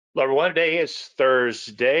Hello, everyone. Today is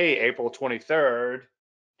Thursday, April 23rd,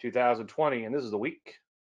 2020, and this is the week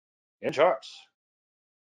in charts.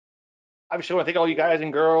 Obviously, I want to thank all you guys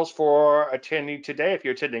and girls for attending today. If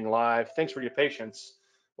you're attending live, thanks for your patience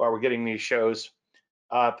while we're getting these shows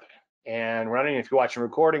up and running. If you're watching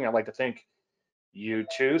recording, I'd like to thank you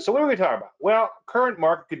too. So, what are we talking about? Well, current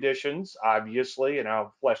market conditions, obviously, and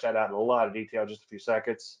I'll flesh that out in a lot of detail in just a few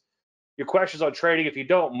seconds. Your questions on trading, if you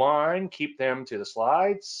don't mind, keep them to the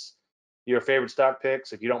slides. Your favorite stock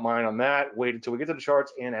picks, if you don't mind on that, wait until we get to the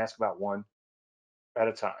charts and ask about one at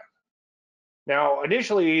a time. Now,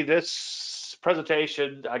 initially, this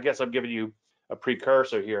presentation, I guess I'm giving you a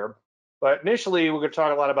precursor here, but initially, we're going to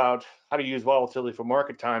talk a lot about how to use volatility for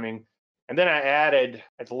market timing. And then I added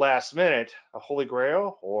at the last minute a holy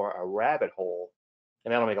grail or a rabbit hole.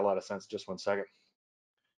 And that'll make a lot of sense. Just one second.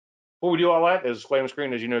 Before we do all that, there's a disclaimer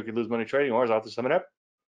screen. As you know, you can lose money trading, or as I'll have to sum it up.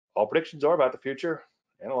 All predictions are about the future,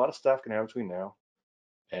 and a lot of stuff can happen between now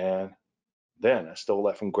and then. I stole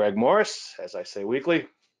that from Greg Morris, as I say weekly.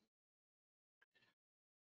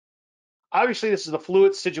 Obviously, this is a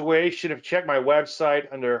fluid situation. If you check my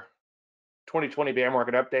website under 2020 bear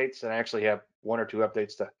market updates, and I actually have one or two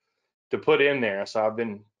updates to put in there, so I've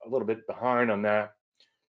been a little bit behind on that.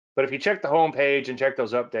 But if you check the home page and check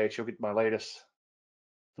those updates, you'll get my latest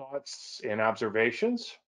thoughts and observations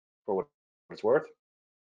for what it's worth.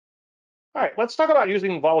 All right, let's talk about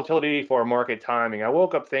using volatility for market timing. I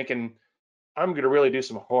woke up thinking I'm going to really do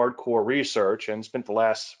some hardcore research and spent the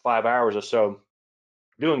last 5 hours or so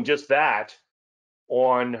doing just that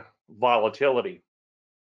on volatility.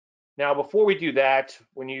 Now, before we do that,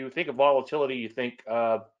 when you think of volatility, you think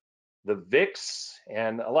of the VIX,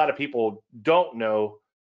 and a lot of people don't know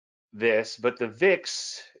this, but the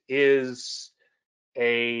VIX is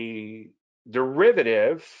a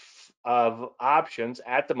derivative of options,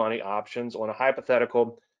 at the money options on a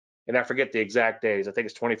hypothetical, and I forget the exact days. I think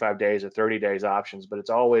it's 25 days or 30 days options, but it's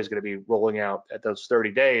always going to be rolling out at those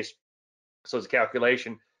 30 days. So it's a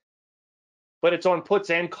calculation, but it's on puts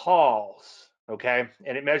and calls, okay?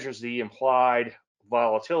 And it measures the implied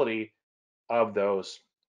volatility of those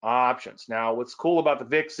options. Now, what's cool about the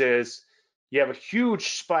VIX is you have a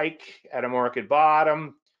huge spike at a market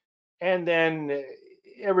bottom, and then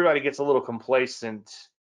everybody gets a little complacent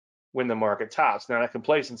when the market tops. Now, that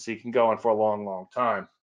complacency can go on for a long, long time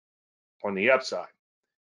on the upside,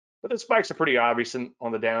 but the spikes are pretty obvious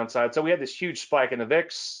on the downside. So we had this huge spike in the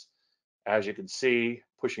VIX, as you can see,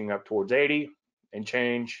 pushing up towards 80 and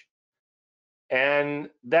change. And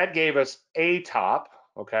that gave us a top,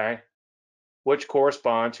 okay, which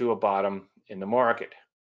correspond to a bottom in the market.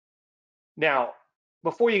 Now,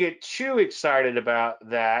 before you get too excited about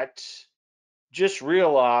that, just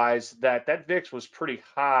realize that that VIX was pretty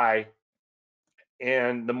high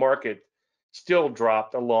and the market still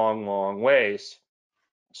dropped a long, long ways.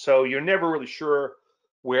 So you're never really sure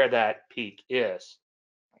where that peak is.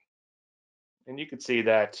 And you can see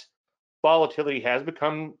that volatility has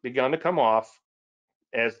begun to come off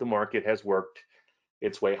as the market has worked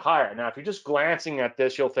its way higher. Now, if you're just glancing at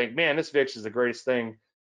this, you'll think, man, this VIX is the greatest thing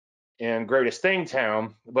in greatest thing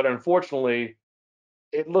town. But unfortunately,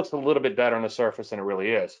 it looks a little bit better on the surface than it really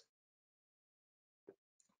is.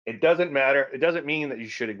 It doesn't matter. It doesn't mean that you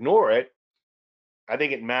should ignore it. I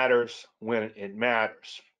think it matters when it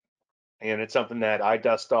matters. And it's something that I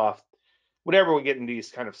dust off whenever we get in these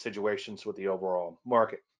kind of situations with the overall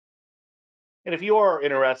market. And if you are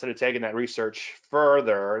interested in taking that research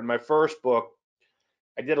further, in my first book,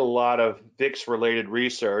 I did a lot of VIX related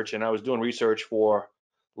research, and I was doing research for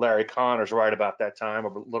Larry Connors right about that time,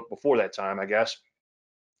 or before that time, I guess.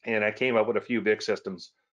 And I came up with a few VIX systems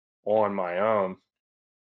on my own.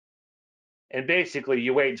 And basically,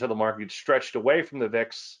 you wait until the market gets stretched away from the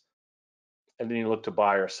VIX, and then you look to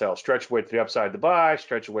buy or sell. Stretch away to the upside to buy,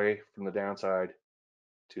 stretch away from the downside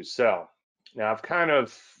to sell. Now, I've kind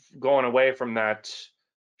of gone away from that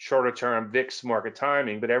shorter term VIX market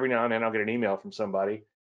timing, but every now and then I'll get an email from somebody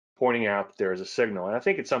pointing out that there is a signal. And I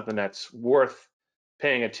think it's something that's worth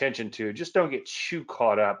paying attention to. Just don't get too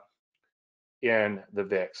caught up in the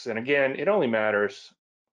VIX. And again, it only matters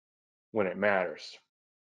when it matters.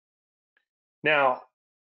 Now,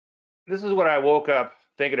 this is what I woke up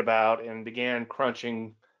thinking about and began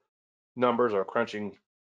crunching numbers or crunching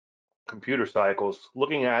computer cycles,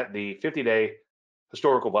 looking at the 50-day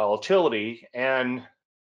historical volatility, and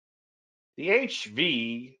the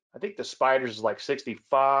HV, I think the spiders is like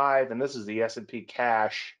 65, and this is the S&P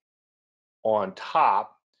cash on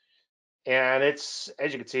top. And it's,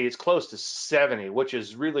 as you can see, it's close to 70, which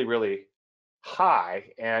is really, really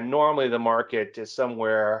high. And normally the market is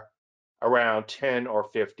somewhere around 10 or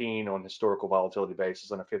 15 on historical volatility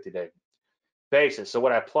basis on a 50-day basis. So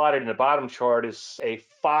what I plotted in the bottom chart is a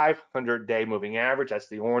 500-day moving average. That's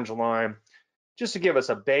the orange line, just to give us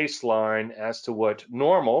a baseline as to what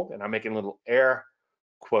normal, and I'm making little air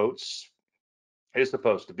quotes, is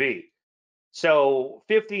supposed to be. So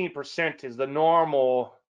 15% is the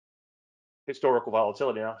normal historical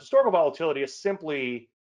volatility. Now, historical volatility is simply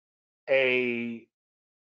a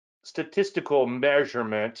statistical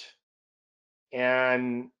measurement,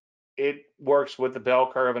 and it works with the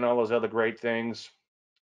bell curve and all those other great things.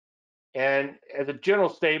 And as a general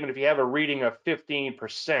statement, if you have a reading of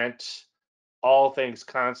 15%, all things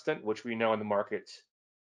constant, which we know in the market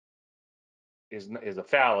is a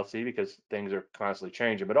fallacy because things are constantly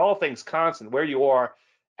changing, but all things constant, where you are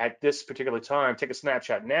at this particular time, take a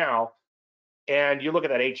snapshot now, and you look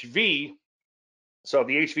at that HV. So if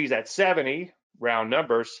the HV is at 70, round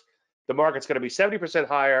numbers, the market's going to be 70%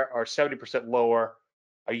 higher or 70% lower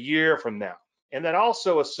a year from now. And that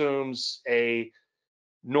also assumes a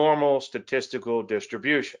normal statistical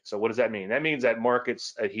distribution. So what does that mean? That means that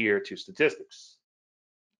markets adhere to statistics.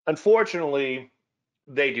 Unfortunately,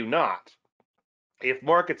 they do not. If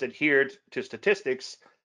markets adhered to statistics,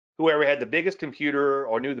 whoever had the biggest computer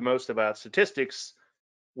or knew the most about statistics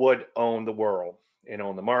would own the world and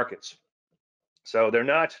own the markets. So they're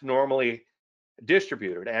not normally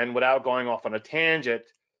distributed. And without going off on a tangent,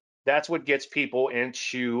 that's what gets people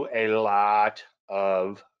into a lot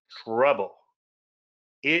of trouble.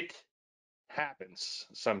 It happens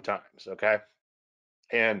sometimes, okay?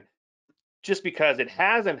 And just because it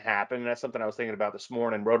hasn't happened, and that's something I was thinking about this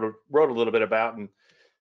morning, wrote a little bit about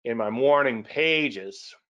in my morning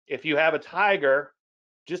pages. If you have a tiger,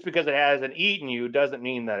 just because it hasn't eaten you doesn't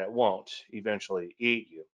mean that it won't eventually eat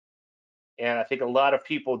you. And I think a lot of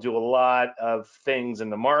people do a lot of things in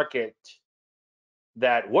the market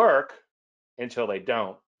that work until they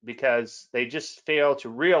don't, because they just fail to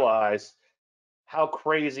realize how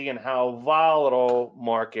crazy and how volatile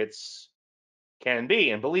markets can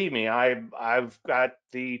be. And believe me, I've got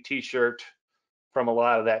the t-shirt from a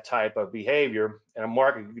lot of that type of behavior, and a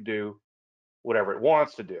market can do whatever it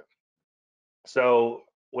wants to do. So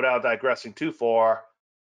without digressing too far,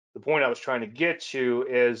 the point I was trying to get to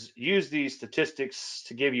is use these statistics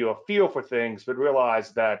to give you a feel for things, but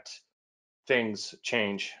realize that things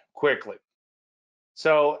change quickly.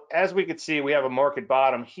 So as we can see, we have a market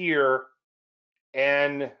bottom here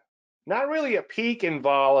and not really a peak in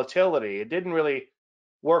volatility. It didn't really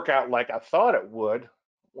work out like I thought it would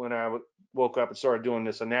when I woke up and started doing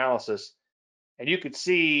this analysis. And you could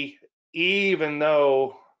see, even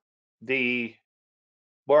though the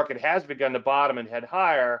market has begun to bottom and head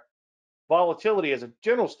higher, volatility as a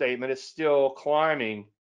general statement is still climbing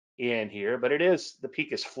in here, but the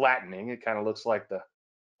peak is flattening. It kind of looks like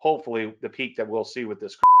hopefully the peak that we'll see with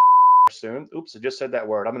this coronavirus soon. Oops, I just said that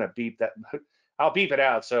word. I'm going to beep that. I'll beep it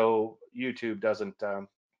out so YouTube doesn't. The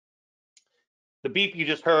beep you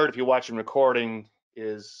just heard, if you're watching recording,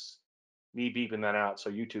 is me beeping that out so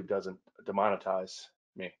YouTube doesn't demonetize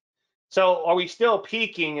me. So are we still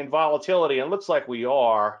peaking in volatility? And it looks like we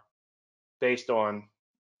are based on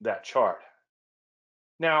that chart.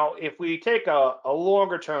 Now, if we take a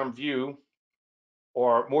longer term view,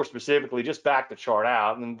 or more specifically, just back the chart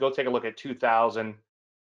out and go take a look at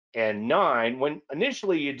 2009, when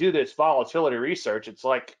initially you do this volatility research, it's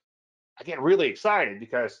like, I get really excited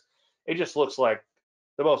because it just looks like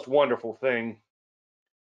the most wonderful thing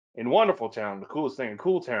in Wonderful Town, the coolest thing in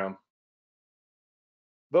Cool Town.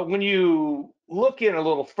 But when you look in a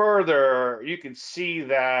little further, you can see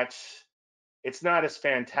that it's not as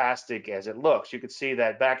fantastic as it looks. You can see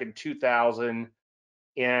that back in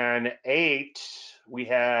 2008, we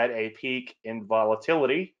had a peak in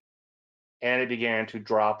volatility and it began to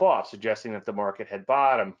drop off, suggesting that the market had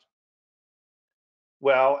bottomed.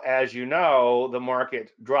 Well, as you know, the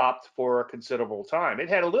market dropped for a considerable time. It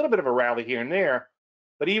had a little bit of a rally here and there,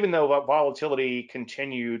 but even though volatility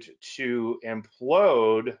continued to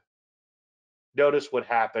implode, notice what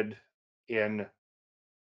happened in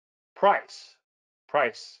price.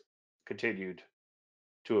 Price continued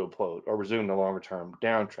to implode or resume the longer term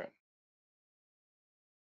downtrend.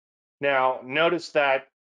 Now, notice that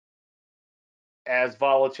as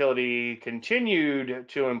volatility continued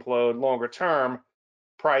to implode longer term,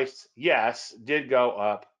 price, yes, did go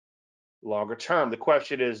up longer term. The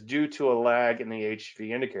question is due to a lag in the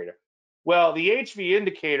HV indicator. Well, the HV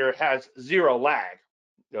indicator has zero lag,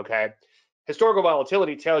 okay? Historical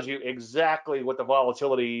volatility tells you exactly what the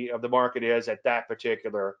volatility of the market is at that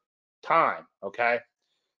particular time, okay?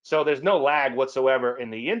 So there's no lag whatsoever in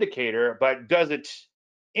the indicator, but does it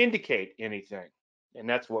indicate anything? And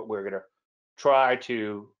that's what we're going to try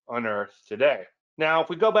to unearth today. Now, if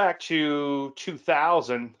we go back to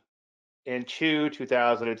 2002,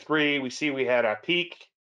 2003, we see we had a peak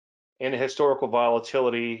in the historical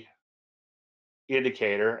volatility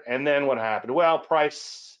indicator. And then what happened? Well,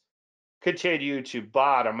 price continued to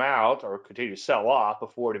bottom out or continue to sell off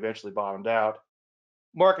before it eventually bottomed out.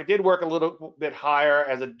 Market did work a little bit higher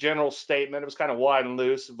as a general statement. It was kind of wide and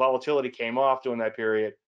loose. Volatility came off during that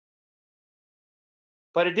period.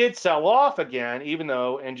 But it did sell off again, even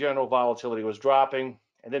though in general volatility was dropping.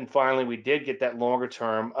 And then finally, we did get that longer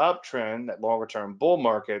term uptrend, that longer term bull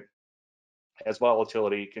market as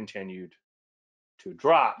volatility continued to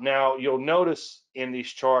drop. Now, you'll notice in these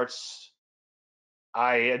charts,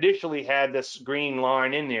 I initially had this green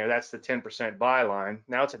line in there. That's the 10% buy line.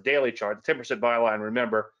 Now it's a daily chart. The 10% buy line,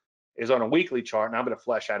 remember, is on a weekly chart. And I'm going to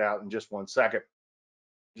flesh that out in just 1 second,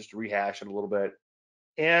 just to rehash it a little bit.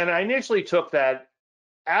 And I initially took that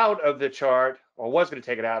out of the chart, or was going to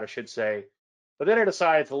take it out, I should say. But then I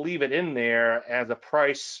decided to leave it in there as a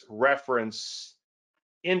price reference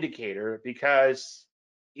indicator, because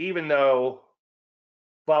even though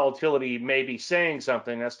volatility may be saying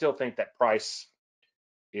something, I still think that price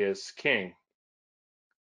is king.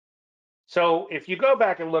 So if you go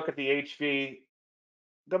back and look at the HV,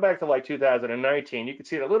 go back to like 2019, you can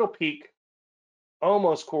see the little peak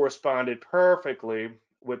almost corresponded perfectly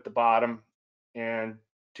with the bottom in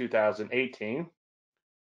 2018,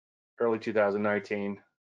 early 2019.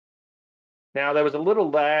 Now there was a little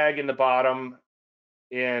lag in the bottom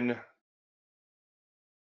in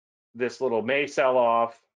this little May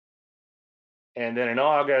sell-off, and then in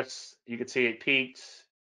August you could see it peaked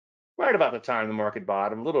right about the time the market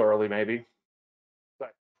bottomed, a little early maybe,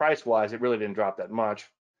 but price-wise it really didn't drop that much.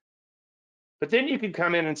 But then you could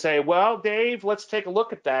come in and say, well, Dave, let's take a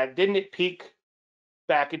look at that. Didn't it peak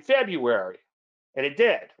back in February? And it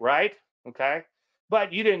did, right? Okay.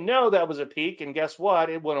 But you didn't know that was a peak, and guess what?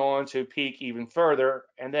 It went on to peak even further.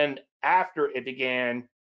 And then after it began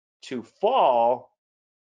to fall,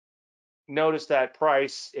 notice that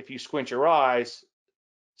price, if you squint your eyes,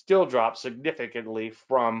 still dropped significantly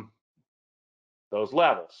from those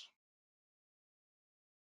levels.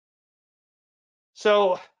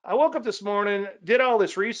 So I woke up this morning, did all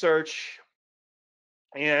this research,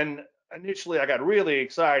 and initially I got really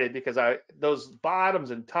excited because those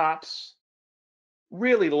bottoms and tops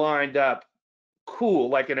really lined up cool,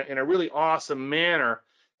 like in a really awesome manner,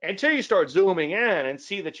 until you start zooming in and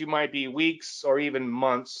see that you might be weeks or even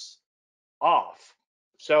months off.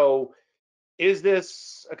 So is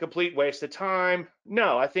this a complete waste of time?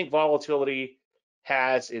 No, I think volatility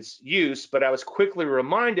has its use, but I was quickly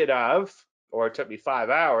reminded of, or it took me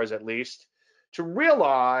 5 hours at least, to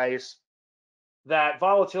realize that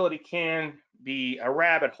volatility can be a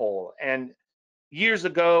rabbit hole. And years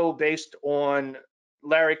ago, based on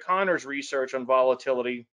Larry Connor's research on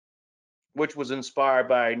volatility, which was inspired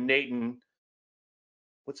by Nathan,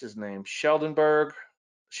 what's his name? Sheldon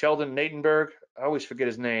Natenberg. I always forget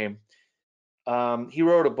his name. He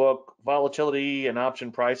wrote a book, Volatility and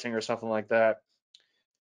Option Pricing or something like that.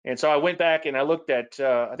 And so I went back and I looked at,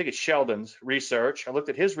 I think it's Sheldon's research. I looked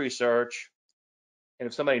at his research, and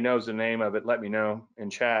if somebody knows the name of it, let me know in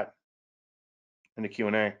chat in the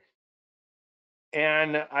Q&A.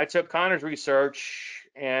 And I took Connor's research,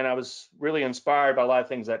 and I was really inspired by a lot of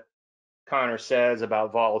things that Connor says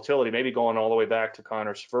about volatility, maybe going all the way back to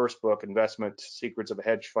Connor's first book, Investment Secrets of a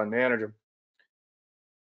Hedge Fund Manager.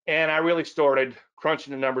 And I really started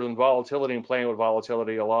crunching the numbers on volatility and playing with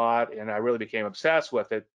volatility a lot, and I really became obsessed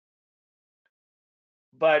with it.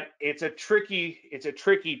 But it's a tricky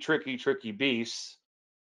beast,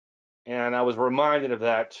 and I was reminded of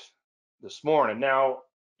that this morning. Now,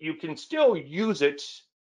 you can still use it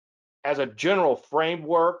as a general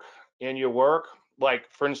framework in your work. Like,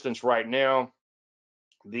 for instance, right now,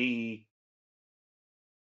 the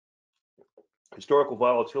historical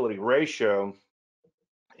volatility ratio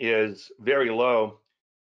is very low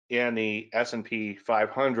in the S&P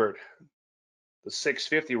 500. The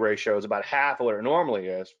 650 ratio is about half of what it normally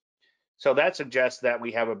is. So that suggests that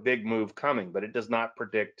we have a big move coming, but it does not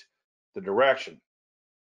predict the direction.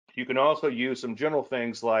 You can also use some general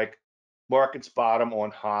things like markets bottom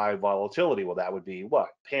on high volatility. Well, that would be what?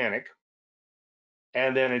 Panic.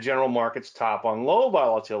 And then in general, markets top on low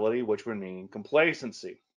volatility, which would mean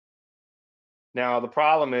complacency. Now, the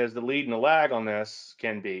problem is the lead and the lag on this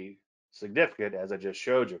can be significant, as I just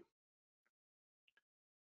showed you.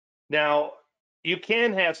 Now, you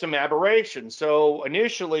can have some aberrations. So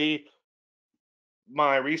initially,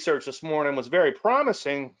 my research this morning was very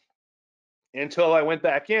promising until I went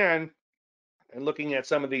back in and looking at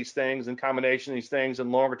some of these things and combination of these things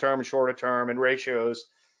and longer term and shorter term and ratios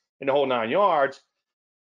and the whole 9 yards.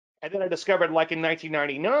 And then I discovered, like in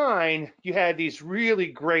 1999, you had these really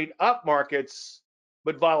great up markets,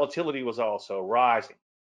 but volatility was also rising.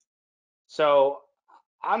 So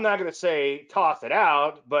I'm not going to say toss it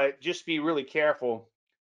out, but just be really careful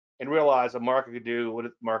and realize the market could do what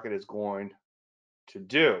the market is going to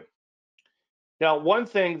do. Now, one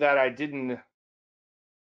thing that I didn't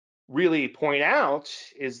really point out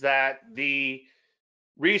is that the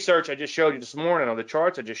research I just showed you this morning on the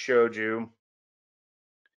charts I just showed you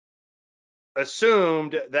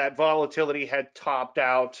assumed that volatility had topped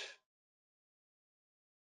out,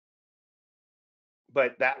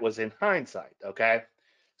 but that was in hindsight, okay?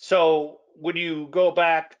 So when you go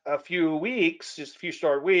back a few weeks, just a few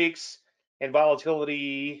short weeks, and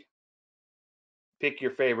volatility, pick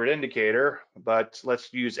your favorite indicator, but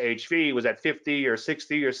let's use HV, was at 50 or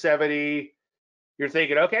 60 or 70, you're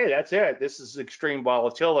thinking, okay, that's it. This is extreme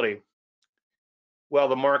volatility. Well,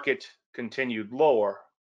 the market continued lower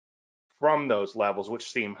from those levels,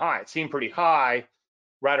 which seemed high. It seemed pretty high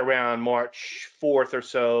right around March 4th or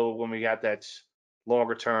so when we got that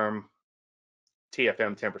longer term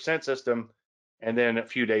TFM 10% system. And then a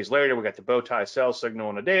few days later, we got the bow tie sell signal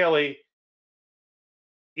on a daily.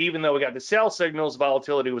 Even though we got the sell signals,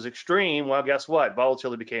 volatility was extreme. Well, guess what?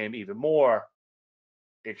 Volatility became even more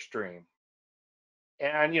extreme.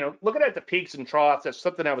 And, looking at the peaks and troughs, that's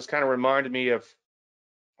something that was kind of reminded me of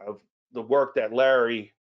the work that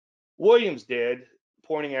Larry Williams did,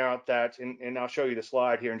 pointing out that, and I'll show you the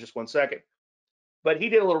slide here in just one second, but he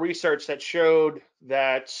did a little research that showed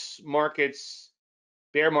that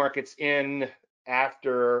bear markets end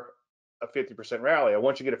after a 50% rally.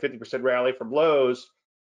 Once you get a 50% rally from lows,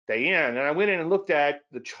 they end. And I went in and looked at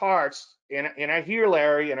the charts, and I hear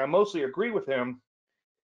Larry, and I mostly agree with him,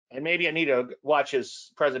 and maybe I need to watch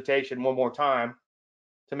his presentation one more time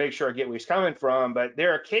to make sure I get where he's coming from. But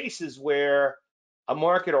there are cases where a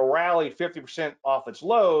market will rally 50% off its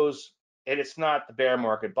lows, and it's not the bear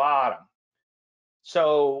market bottom.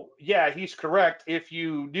 So yeah, he's correct. If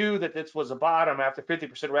you knew that this was a bottom after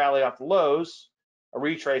 50% rally off the lows, a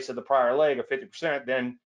retrace of the prior leg of 50%,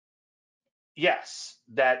 then yes,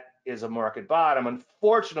 that is a market bottom.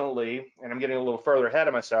 Unfortunately, and I'm getting a little further ahead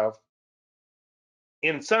of myself,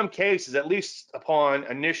 in some cases, at least upon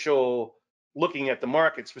initial looking at the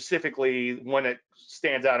market, specifically one that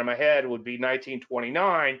stands out in my head would be 1929.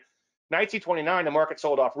 1929, the market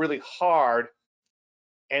sold off really hard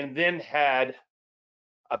and then had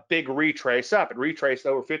a big retrace up. It retraced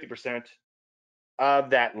over 50% of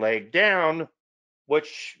that leg down,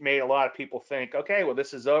 which made a lot of people think, okay, well,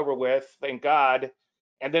 this is over with, thank God.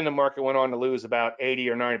 And then the market went on to lose about 80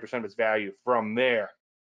 or 90% of its value from there.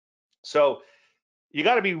 So you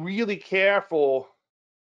got to be really careful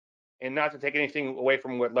and not to take anything away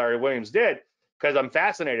from what Larry Williams did, because I'm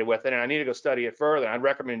fascinated with it and I need to go study it further. I'd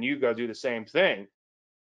recommend you go do the same thing.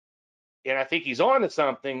 And I think he's on to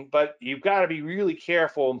something, but you've got to be really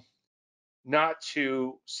careful not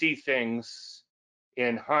to see things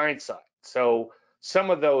in hindsight. So some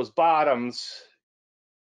of those bottoms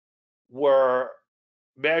were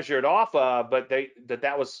measured off of, but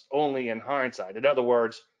that was only in hindsight. In other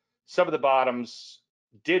words, some of the bottoms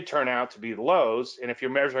did turn out to be the lows, and if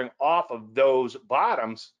you're measuring off of those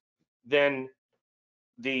bottoms, then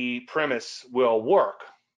the premise will work.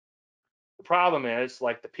 The problem is,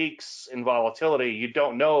 like the peaks in volatility, you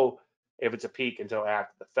don't know if it's a peak until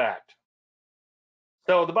after the fact.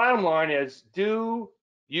 So the bottom line is, do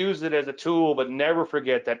use it as a tool, but never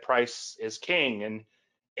forget that price is king. And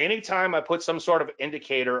anytime I put some sort of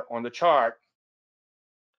indicator on the chart,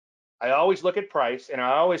 I always look at price and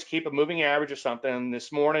I always keep a moving average or something.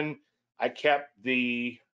 This morning, I kept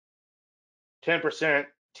the 10%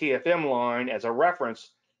 TFM line as a reference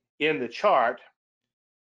in the chart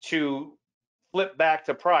to flip back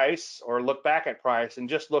to price or look back at price and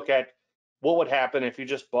just look at what would happen if you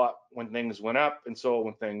just bought when things went up and sold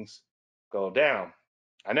when things go down.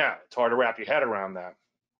 I know it's hard to wrap your head around that.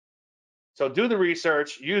 So do the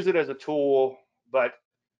research, use it as a tool, but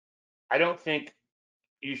I don't think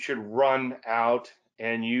you should run out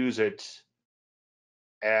and use it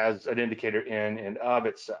as an indicator in and of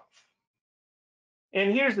itself.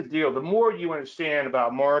 And here's the deal, the more you understand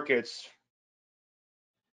about markets,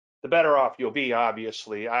 the better off you'll be,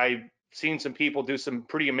 obviously. I've seen some people do some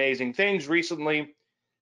pretty amazing things recently,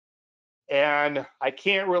 and I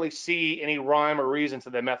can't really see any rhyme or reason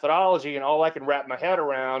to the methodology, and all I can wrap my head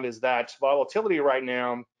around is that volatility right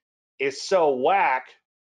now is so whack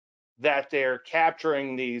that they're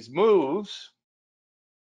capturing these moves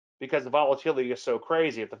because the volatility is so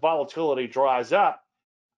crazy. If the volatility dries up,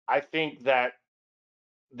 I think that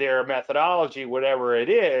their methodology, whatever it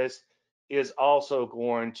is also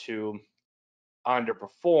going to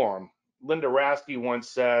underperform. Linda Rasky once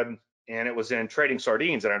said, and it was in Trading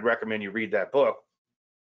Sardines, and I'd recommend you read that book.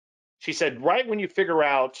 She said, right when you figure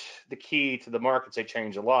out the key to the markets, they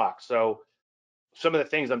change the lock. So some of the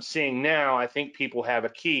things I'm seeing now, I think people have a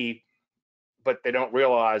key, but they don't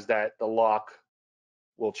realize that the lock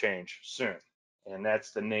will change soon. And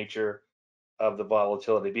that's the nature of the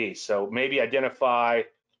volatility beast. So maybe identify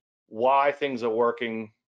why things are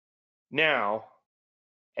working now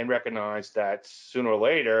and recognize that sooner or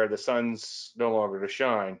later the sun's no longer to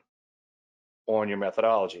shine on your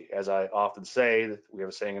methodology. As I often say, we have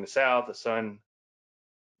a saying in the South, the sun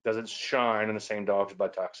doesn't shine on the same dog's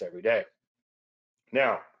buttocks every day.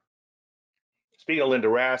 Now, speaking of Linda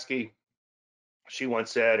Rasky, she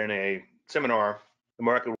once said in a seminar, the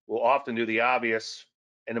market will often do the obvious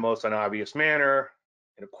in the most unobvious manner.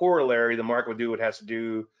 In a corollary, the market will do what it has to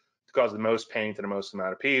do to cause the most pain to the most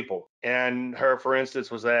amount of people. And her, for instance,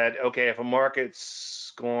 was that, okay, if a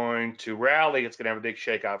market's going to rally, it's going to have a big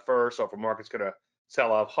shakeout first. So if a market's going to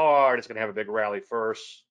sell off hard, it's going to have a big rally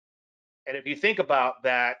first. And if you think about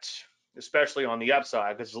that, especially on the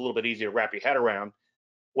upside, because it's a little bit easier to wrap your head around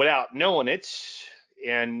without knowing it,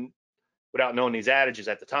 and without knowing these adages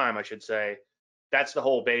at the time, I should say, that's the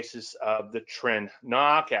whole basis of the trend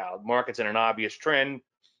knockout. Market's in an obvious trend,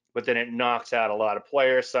 but then it knocks out a lot of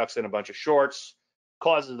players, sucks in a bunch of shorts,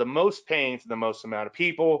 causes the most pain to the most amount of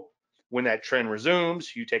people. When that trend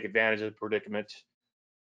resumes, you take advantage of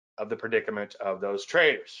the predicament of those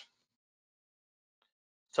traders.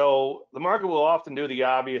 So the market will often do the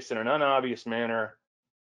obvious in an unobvious manner,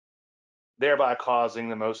 thereby causing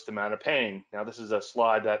the most amount of pain. Now, this is a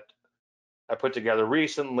slide that I put together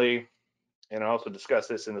recently, and I also discussed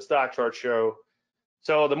this in the stock chart show.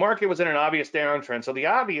 So the market was in an obvious downtrend. So the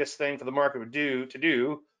obvious thing for the market would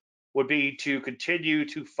do would be to continue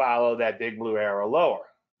to follow that big blue arrow lower.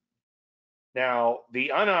 Now,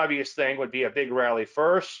 the unobvious thing would be a big rally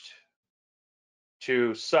first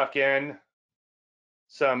to suck in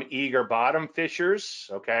some eager bottom fishers,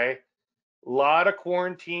 okay? A lot of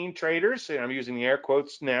quarantine traders, and I'm using the air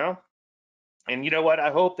quotes now. And you know what?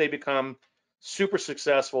 I hope they become super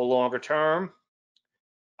successful longer term.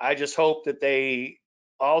 I just hope that they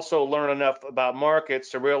also learn enough about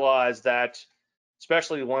markets to realize that,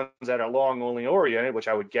 especially the ones that are long only oriented, which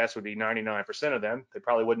I would guess would be 99% of them, they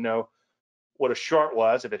probably wouldn't know what a short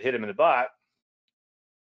was if it hit them in the butt.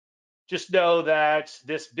 Just know that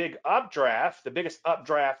this big updraft, the biggest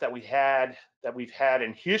updraft that we've had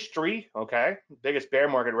in history, okay, biggest bear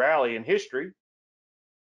market rally in history,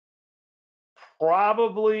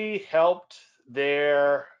 probably helped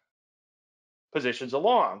their positions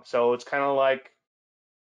along. So it's kind of like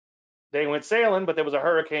they went sailing, but there was a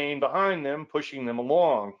hurricane behind them pushing them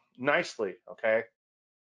along nicely, okay?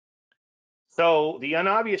 So the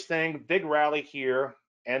unobvious thing, big rally here,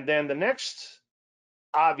 and then the next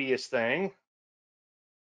obvious thing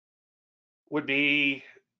would be,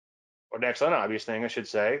 or next unobvious thing, I should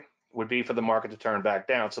say, would be for the market to turn back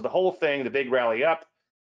down. So the whole thing, the big rally up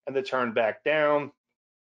and the turn back down,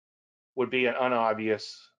 would be an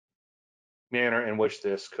unobvious manner in which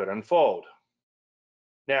this could unfold.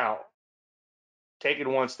 Now, take it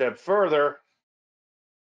one step further,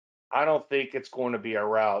 I don't think it's going to be a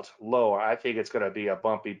route lower. I think it's going to be a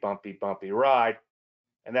bumpy, bumpy, bumpy ride.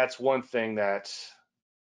 And that's one thing that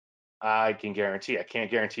I can guarantee. I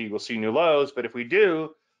can't guarantee we'll see new lows, but if we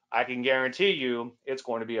do, I can guarantee you it's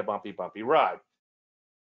going to be a bumpy, bumpy ride.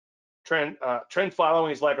 Trend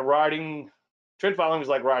following is like riding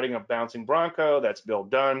a bouncing bronco. That's Bill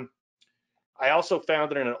Dunn. I also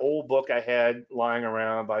found it in an old book I had lying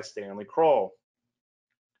around by Stanley Kroll.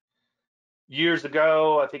 Years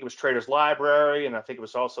ago, I think it was Traders Library, and I think it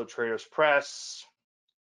was also Traders Press.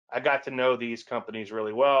 I got to know these companies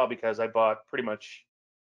really well because I bought pretty much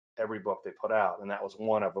every book they put out, and that was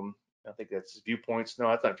one of them. I think that's Viewpoints. No,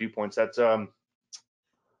 that's not Viewpoints. That's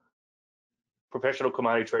Professional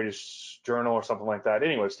Commodity Traders Journal or something like that.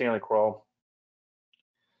 Anyway, Stanley Kroll.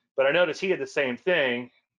 But I noticed he had the same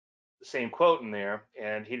thing, the same quote in there,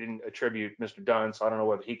 and he didn't attribute Mr. Dunn, so I don't know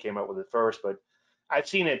whether he came up with it first, but I've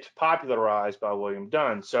seen it popularized by William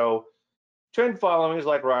Dunn. So trend following is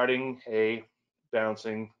like riding a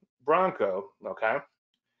bouncing bronco, okay?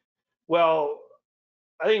 Well,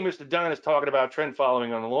 I think Mr. Dunn is talking about trend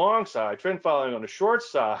following on the long side. Trend following on the short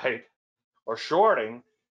side, or shorting,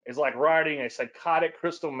 is like riding a psychotic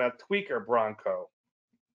crystal meth tweaker bronco.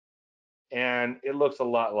 And it looks a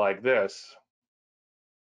lot like this.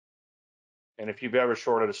 And if you've ever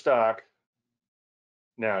shorted a stock,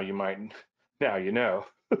 now you know.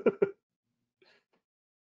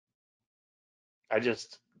 I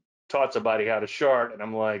just taught somebody how to short, and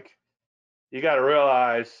I'm like, you got to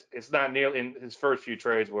realize it's not nearly, in his first few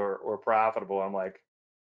trades were profitable. I'm like,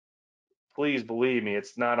 please believe me,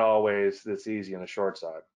 it's not always this easy on the short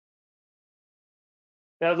side.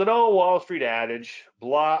 Now, there's an old Wall Street adage,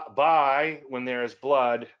 buy when there is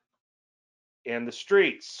blood in the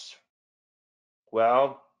streets.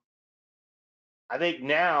 Well, I think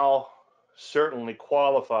now certainly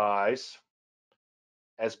qualifies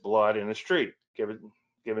as blood in the street,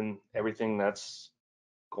 given everything that's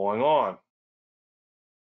going on.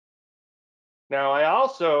 Now, I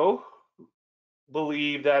also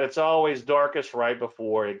believe that it's always darkest right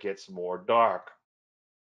before it gets more dark.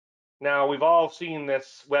 Now, we've all seen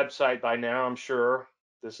this website by now, I'm sure.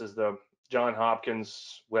 This is the John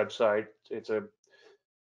Hopkins website. It's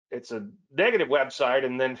a negative website,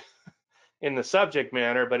 and then in the subject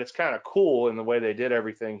matter, but it's kind of cool in the way they did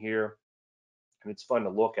everything here, and it's fun to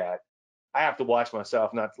look at. I have to watch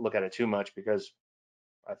myself not to look at it too much because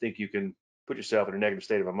I think you can put yourself in a negative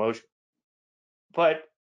state of emotion. But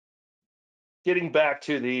getting back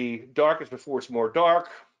to the darkest before it's more dark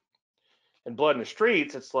and blood in the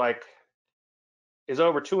streets, it's like, is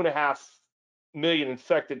over 2.5 million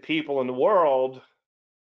infected people in the world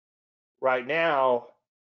right now,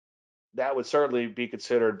 that would certainly be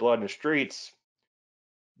considered blood in the streets,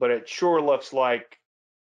 but it sure looks like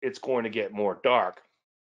it's going to get more dark.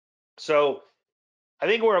 So I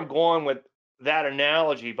think where I'm going with that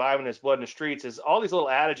analogy, vibing as blood in the streets, is all these little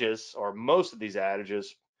adages, or most of these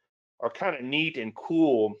adages, are kind of neat and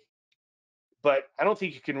cool, but I don't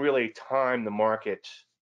think you can really time the market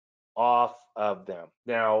off of them.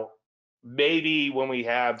 Now, maybe when we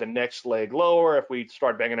have the next leg lower, if we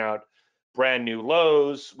start banging out brand new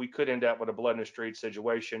lows, we could end up with a blood in the street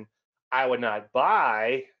situation. I would not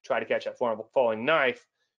try to catch that falling knife,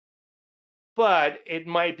 but it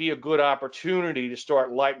might be a good opportunity to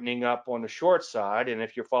start lightening up on the short side. And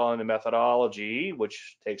if you're following the methodology,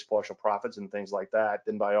 which takes partial profits and things like that,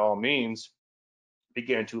 then by all means,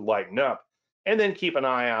 begin to lighten up. And then keep an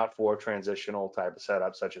eye out for transitional type of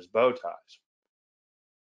setups such as bow ties.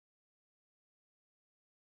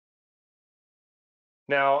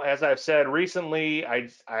 Now, as I've said recently,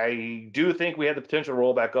 I do think we have the potential to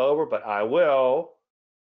roll back over, but I will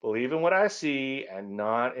believe in what I see and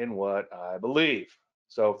not in what I believe.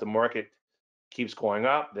 So if the market keeps going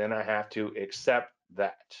up, then I have to accept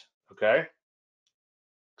that. Okay?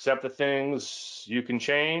 Accept the things you can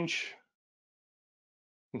change.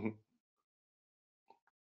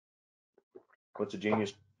 What's a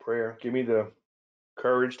genius prayer? Give me the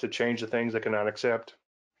courage to change the things I cannot accept.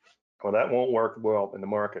 Well, that won't work well in the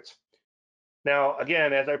markets. Now,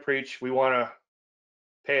 again, as I preach, we want to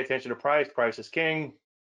pay attention to price. Price is king.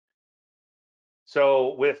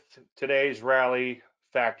 So with today's rally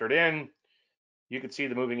factored in, you can see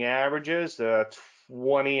the moving averages, the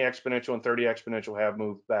 20 exponential and 30 exponential have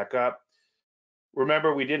moved back up.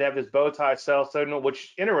 Remember, we did have this bow tie sell signal,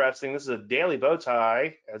 which interesting, this is a daily bow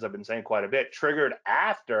tie, as I've been saying quite a bit, triggered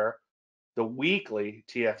after the weekly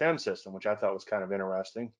TFM system, which I thought was kind of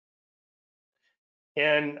interesting.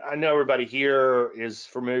 And I know everybody here is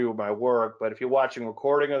familiar with my work, but if you're watching a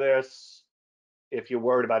recording of this, if you're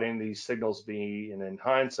worried about any of these signals being in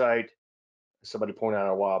hindsight, somebody pointed out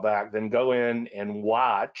a while back, then go in and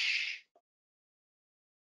watch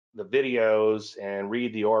the videos and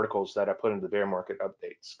read the articles that I put into the bear market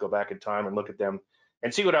updates. Go back in time and look at them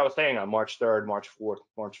and see what I was saying on March 3rd, March 4th,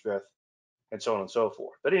 March 5th, and so on and so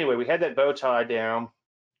forth. But anyway, we had that bow tie down,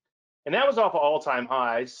 and that was off of all-time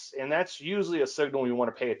highs, and that's usually a signal you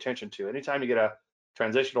want to pay attention to. Anytime you get a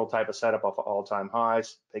transitional type of setup off of all-time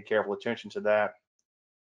highs, pay careful attention to that.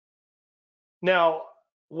 Now,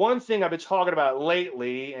 one thing I've been talking about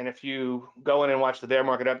lately, and if you go in and watch the bear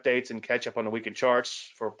market updates and catch up on the weekend charts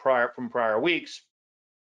from prior weeks,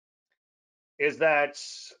 is that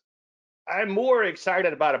I'm more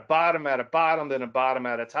excited about a bottom at a bottom than a bottom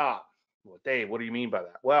at a top. Well, Dave, what do you mean by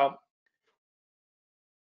that? Well,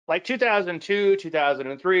 like 2002,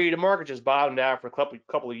 2003, the market just bottomed out for a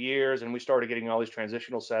couple of years, and we started getting all these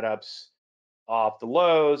transitional setups off the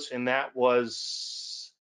lows, and that was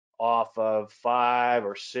off of 5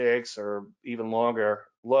 or 6 or even longer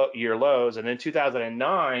year lows. And then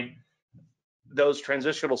 2009, those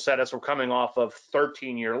transitional setups were coming off of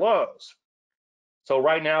 13-year lows. So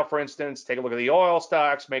right now, for instance, take a look at the oil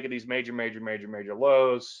stocks making these major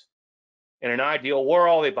lows. In an ideal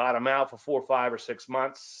world, they bottom out for 4, 5, or 6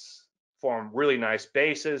 months, form really nice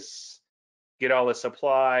basis, get all the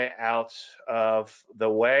supply out of the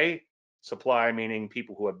way, supply, meaning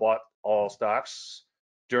people who had bought all stocks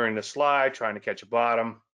during the slide, trying to catch a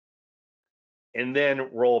bottom, and then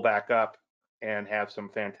roll back up and have some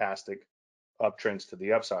fantastic uptrends to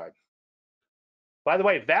the upside. By the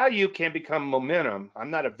way, value can become momentum.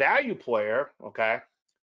 I'm not a value player, okay?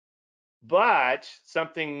 But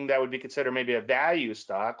something that would be considered maybe a value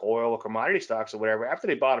stock, oil or commodity stocks or whatever, after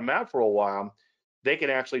they bottom out for a while, they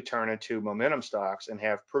can actually turn into momentum stocks and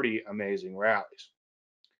have pretty amazing rallies.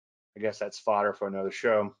 I guess that's fodder for another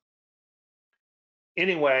show.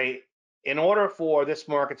 Anyway, in order for this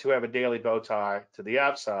market to have a daily bow tie to the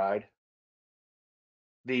upside,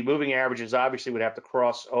 the moving averages obviously would have to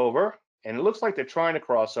cross over, and it looks like they're trying to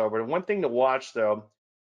cross over. And one thing to watch, though,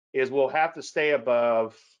 is we'll have to stay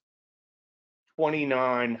above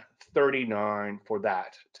 29.39 for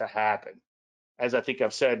that to happen. As I think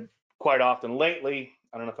I've said quite often lately,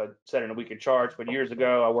 I don't know if I said it in a weekend charts, but years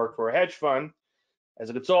ago I worked for a hedge fund as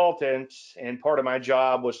a consultant, and part of my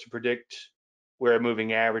job was to predict where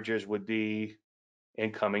moving averages would be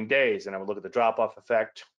in coming days. And I would look at the drop-off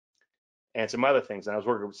effect and some other things. And I was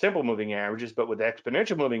working with simple moving averages, but with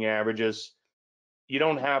exponential moving averages, you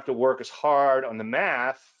don't have to work as hard on the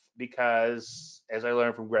math because, as I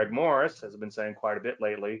learned from Greg Morris, as I've been saying quite a bit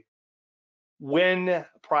lately, when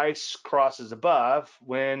price crosses above,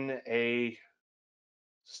 when a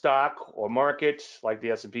stock or market like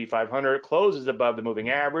the S&P 500 closes above the moving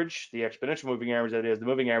average, the exponential moving average that is, the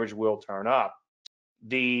moving average will turn up.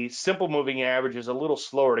 The simple moving average is a little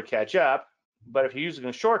slower to catch up, but if you're using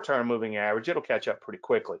a short-term moving average, it'll catch up pretty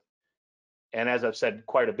quickly. And as I've said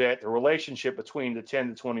quite a bit, the relationship between the 10,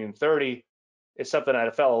 the 20, and 30 is something I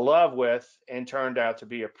fell in love with and turned out to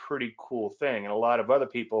be a pretty cool thing. And a lot of other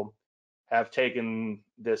people have taken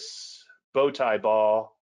this bow tie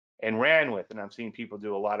ball and ran with it. And I've seen people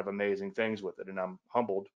do a lot of amazing things with it, and I'm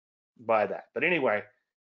humbled by that. But anyway,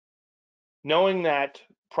 knowing that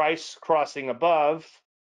price crossing above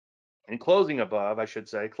and closing above, I should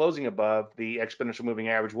say, closing above the exponential moving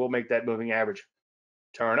average will make that moving average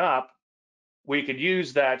turn up. We could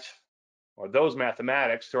use that or those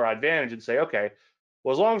mathematics to our advantage and say, okay,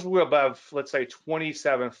 well, as long as we're above, let's say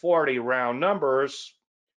 2740 round numbers,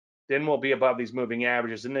 then we'll be above these moving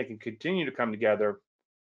averages and they can continue to come together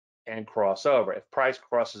and cross over. If price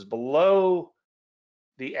crosses below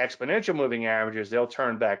the exponential moving averages, they'll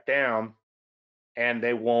turn back down and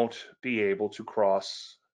they won't be able to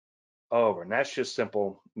cross over. And that's just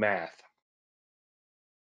simple math.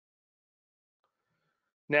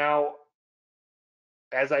 Now,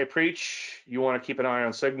 as I preach, you want to keep an eye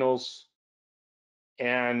on signals.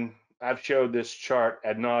 And I've showed this chart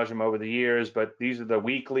ad nauseum over the years, but these are the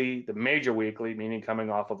weekly, the major weekly, meaning coming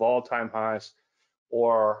off of all-time highs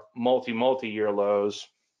or multi-year lows.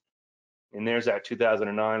 And there's that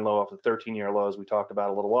 2009 low off the 13-year lows we talked about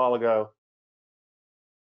a little while ago.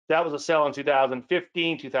 That was a sell in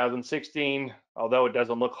 2015, 2016. Although it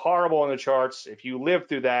doesn't look horrible on the charts, if you lived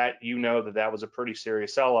through that, you know that that was a pretty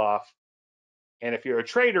serious sell-off. And if you're a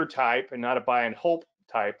trader type and not a buy and hold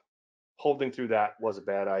type, holding through that was a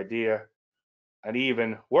bad idea. An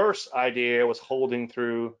even worse idea was holding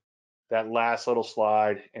through that last little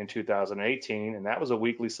slide in 2018, and that was a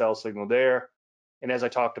weekly sell signal there. And as I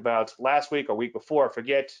talked about last week or week before, I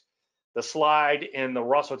forget, the slide in the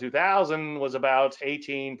Russell 2000 was about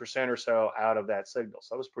 18% or so out of that signal.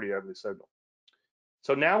 So that was a pretty ugly signal.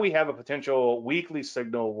 So now we have a potential weekly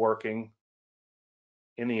signal working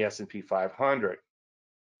in the S&P 500.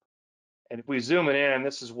 And if we zoom it in,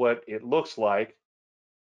 this is what it looks like.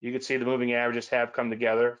 You can see the moving averages have come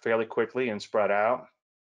together fairly quickly and spread out.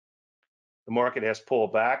 The market has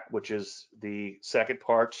pulled back, which is the second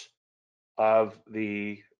part of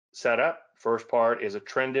the setup. First part is a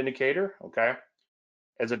trend indicator, okay?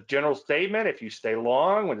 As a general statement, if you stay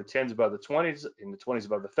long when the 10's above the 20s and the 20's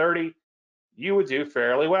above the 30, you would do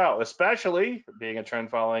fairly well, especially being a trend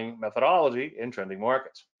following methodology in trending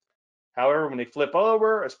markets. However, when they flip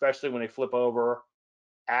over, especially when they flip over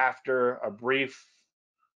after a brief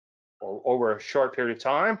or over a short period of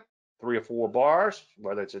time, 3 or 4 bars,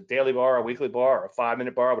 whether it's a daily bar, a weekly bar, or a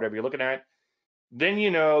 5-minute bar, whatever you're looking at, then you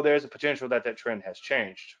know there's a potential that that trend has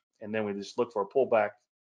changed. And then we just look for a pullback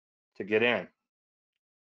to get in.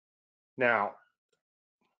 Now,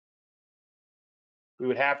 we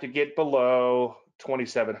would have to get below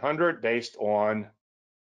 2,700 based on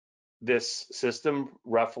this system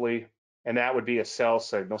roughly, and that would be a sell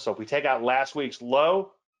signal. So if we take out last week's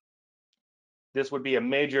low, this would be a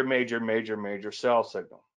major sell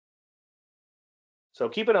signal. So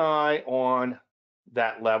keep an eye on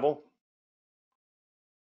that level.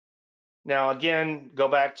 Now, again, go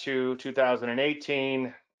back to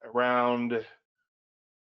 2018, around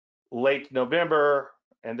late November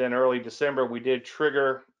and then early December, we did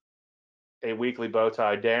trigger a weekly bow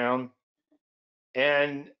tie down.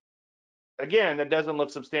 And again, that doesn't look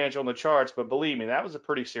substantial in the charts, but believe me, that was a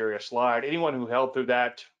pretty serious slide. Anyone who held through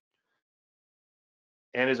that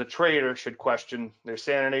and is a trader should question their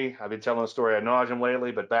sanity. I've been telling the story ad nauseum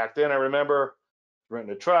lately, but back then I remember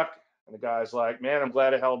renting a truck and the guy's like, man, I'm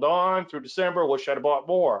glad I held on through December. Wish I'd have bought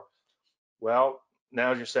more. Well,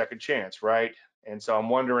 now's your second chance, right? And so I'm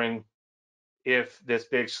wondering if this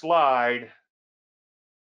big slide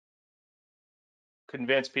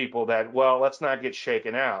convinced people that, well, let's not get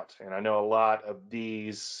shaken out. And I know a lot of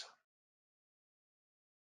these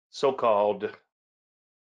so-called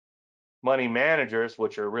money managers,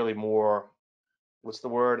 which are really more, what's the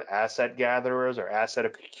word, asset gatherers or asset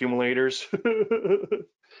accumulators.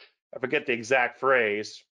 I forget the exact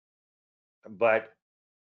phrase, but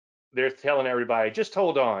they're telling everybody, just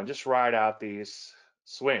hold on, just ride out these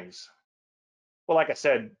swings. Well, like I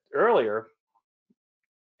said earlier,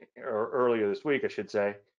 or earlier this week, I should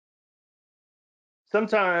say,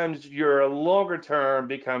 sometimes your longer term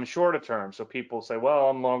becomes shorter term. So people say, well,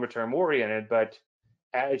 I'm longer term oriented, but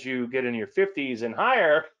as you get in your 50s and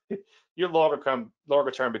higher, your longer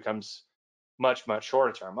term becomes much, much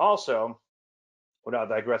shorter term. Also, without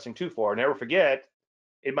digressing too far, never forget,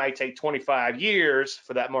 it might take 25 years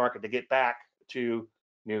for that market to get back to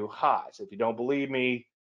new highs. If you don't believe me,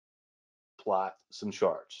 plot some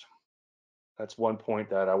charts. That's one point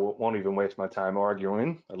that I won't even waste my time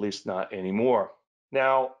arguing, at least not anymore.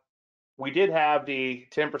 Now, we did have the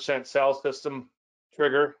 10% sell system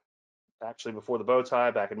trigger, actually before the bow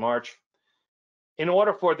tie back in March. In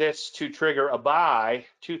order for this to trigger a buy,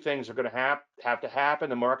 two things are going to have to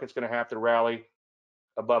happen. The market's going to have to rally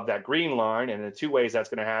above that green line, and in two ways that's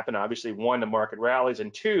going to happen. Obviously, one, the market rallies,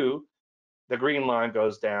 and two, the green line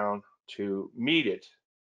goes down to meet it.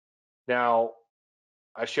 Now,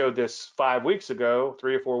 I showed this 5 weeks ago,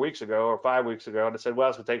 3 or 4 weeks ago, or 5 weeks ago, and I said, well,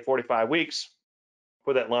 it's going to take 45 weeks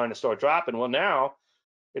for that line to start dropping. Well, now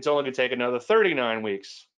it's only going to take another 39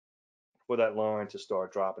 weeks for that line to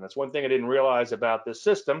start dropping. That's one thing I didn't realize about this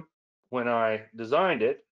system when I designed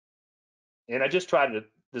it. And I just tried to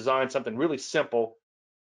design something really simple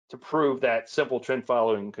to prove that simple trend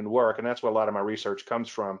following can work. And that's where a lot of my research comes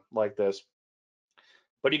from, like this.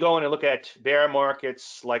 But you go in and look at bear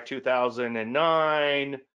markets like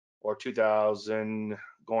 2009 or 2000,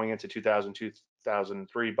 going into 2000,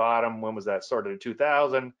 2003 bottom. When was that? Started in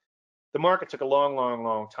 2000. The market took a long, long,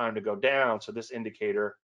 long time to go down. So this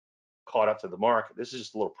indicator caught up to the market. This is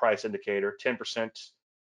just a little price indicator, 10%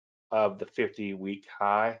 of the 50-week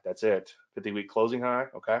high. That's it, 50-week closing high,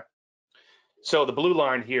 okay? So the blue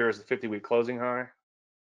line here is the 50-week closing high.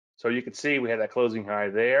 So you can see we had that closing high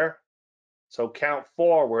there. So count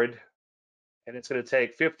forward, and it's going to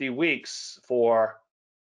take 50 weeks for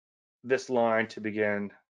this line to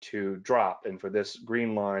begin to drop and for this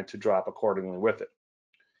green line to drop accordingly with it.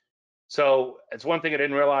 So it's one thing I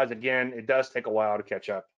didn't realize. Again, it does take a while to catch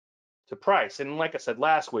up to price. And like I said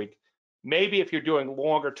last week, maybe if you're doing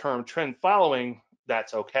longer term trend following,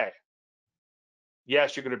 that's okay.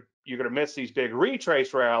 Yes, you're gonna miss these big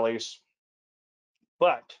retrace rallies,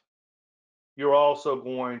 but you're also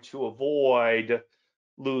going to avoid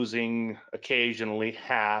losing occasionally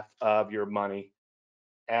half of your money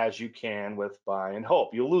as you can with buy and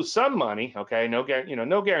hope. You'll lose some money, okay? No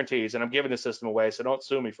guarantees, and I'm giving the system away, so don't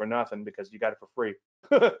sue me for nothing because you got it for free.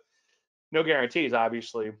 No guarantees,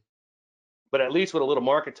 obviously, but at least with a little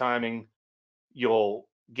market timing, you'll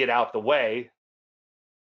get out the way.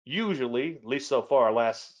 Usually, at least so far,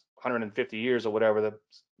 last 150 years or whatever that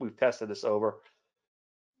we've tested this over,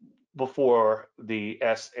 before the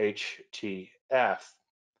SHTF.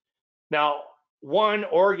 Now, one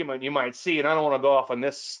argument you might see, and I don't want to go off on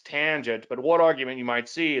this tangent, but one argument you might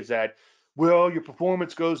see is that, well, your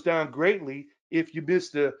performance goes down greatly if you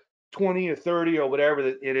miss the 20 or 30 or whatever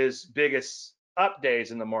that it is biggest up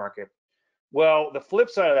days in the market. Well, the flip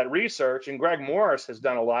side of that research, and Greg Morris has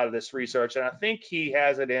done a lot of this research, and I think he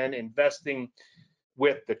has it in investing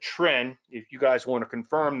with the trend, if you guys want to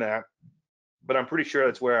confirm that, but I'm pretty sure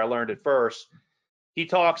that's where I learned it first. He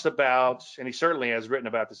talks about, and he certainly has written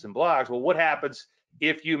about this in blogs, well, what happens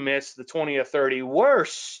if you miss the 20 or 30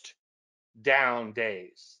 worst down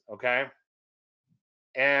days, okay?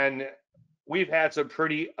 And we've had some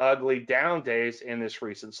pretty ugly down days in this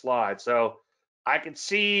recent slide. So I can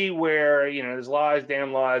see where, there's lies,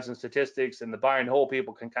 damn lies, and statistics, and the buy and hold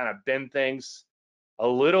people can kind of bend things a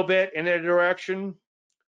little bit in their direction.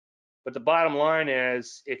 But the bottom line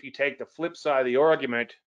is, if you take the flip side of the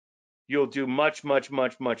argument, you'll do much, much,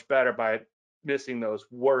 much, much better by missing those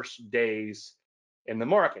worst days in the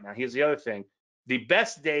market. Now, here's the other thing. The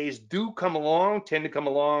best days tend to come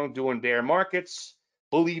along during bear markets,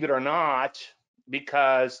 believe it or not,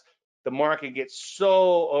 because the market gets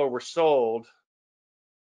so oversold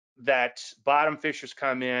that bottom fishers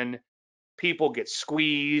come in, people get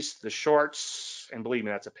squeezed, the shorts, and believe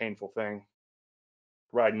me, that's a painful thing,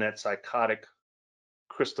 riding that psychotic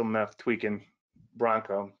crystal meth tweaking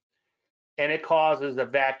Bronco, and it causes a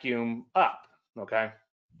vacuum up, okay?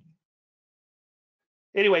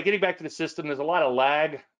 Anyway, getting back to the system, there's a lot of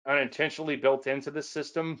lag unintentionally built into the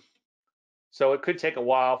system. So it could take a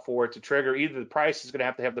while for it to trigger. Either the price is going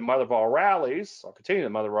to have the mother of all rallies, or continue the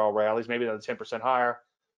mother of all rallies, maybe another 10% higher,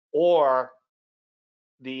 or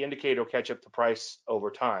the indicator will catch up to price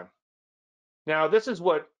over time. Now, this is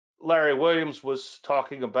what Larry Williams was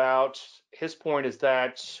talking about. His point is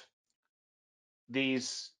that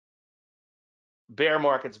these bear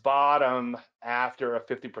markets bottom after a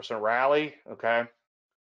 50% rally, okay?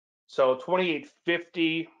 So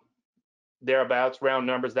 2850, thereabouts, round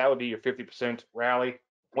numbers, that would be your 50% rally.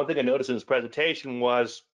 One thing I noticed in his presentation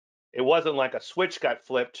was it wasn't like a switch got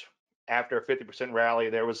flipped after a 50% rally.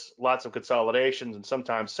 There was lots of consolidations and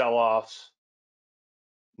sometimes sell-offs,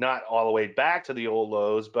 not all the way back to the old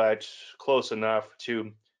lows, but close enough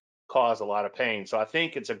to cause a lot of pain. So I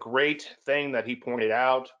think it's a great thing that he pointed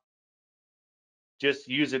out. Just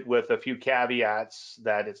use it with a few caveats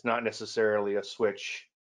that it's not necessarily a switch.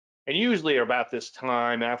 And usually about this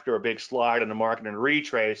time, after a big slide in the market and a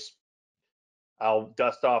retrace, I'll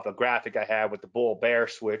dust off a graphic I have with the bull bear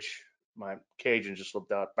switch. My Cajun just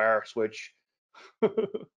looked out bear switch. And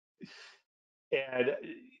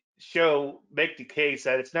make the case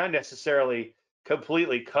that it's not necessarily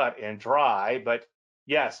completely cut and dry, but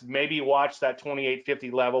yes, maybe watch that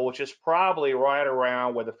 2850 level, which is probably right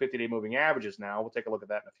around where the 50-day moving average is now. We'll take a look at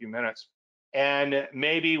that in a few minutes. And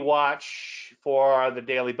maybe watch for the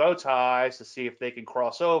daily bow ties to see if they can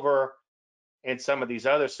cross over and some of these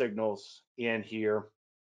other signals in here.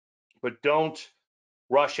 But don't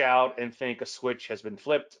rush out and think a switch has been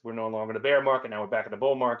flipped. We're no longer in the bear market. Now we're back in the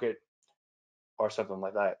bull market or something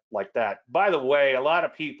like that. By the way, a lot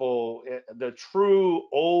of people, the true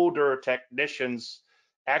older technicians,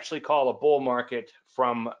 actually call a bull market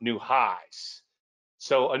from new highs.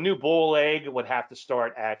 So a new bull leg would have to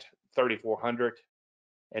start at 3,400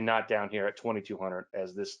 and not down here at 2,200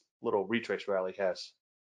 as this little retrace rally has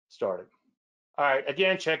started. All right,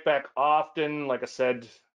 again, check back often. Like I said,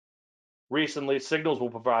 recently, signals will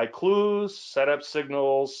provide clues, setup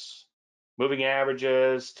signals, moving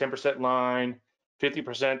averages, 10% line,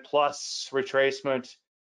 50% plus retracement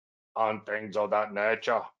on things of that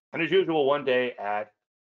nature. And as usual, one day at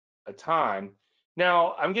a time.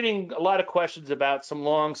 Now, I'm getting a lot of questions about some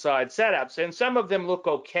long side setups, and some of them look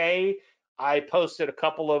okay. I posted a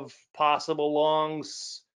couple of possible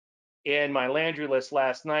longs in my Landry list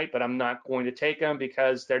last night, but I'm not going to take them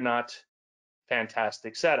because they're not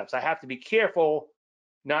fantastic setups. I have to be careful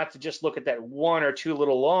not to just look at that one or two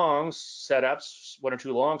long setups,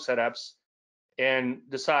 and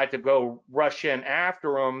decide to go rush in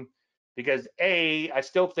after them because A, I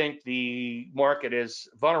still think the market is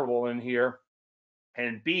vulnerable in here,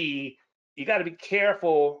 and B, you got to be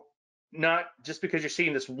careful, not just because you're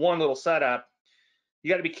seeing this one little setup, you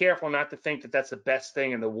got to be careful not to think that that's the best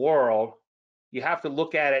thing in the world. You have to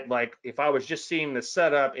look at it like, if I was just seeing the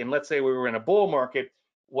setup and let's say we were in a bull market,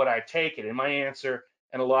 would I take it? And my answer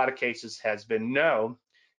in a lot of cases has been no.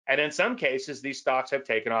 And in some cases, these stocks have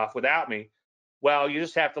taken off without me. Well, you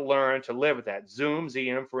just have to learn to live with that. Zoom,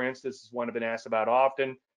 ZM, for instance, is one I've been asked about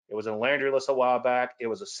often. It was in a Landry list a while back. It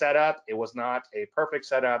was a setup. It was not a perfect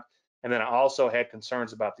setup. And then I also had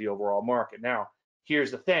concerns about the overall market. Now,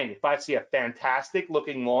 here's the thing. If I see a fantastic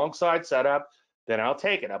looking long side setup, then I'll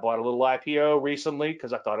take it. I bought a little IPO recently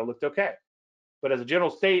because I thought it looked okay. But as a general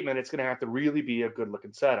statement, it's going to have to really be a good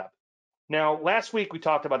looking setup. Now, last week we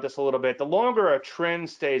talked about this a little bit. The longer a trend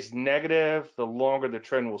stays negative, the longer the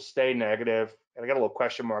trend will stay negative. And I got a little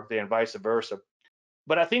question mark there and vice versa.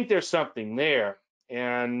 But I think there's something there.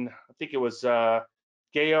 And I think it was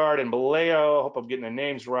Gayard and Baleo, I hope I'm getting the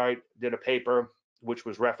names right, did a paper which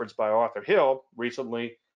was referenced by Arthur Hill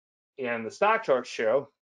recently in the stock chart show,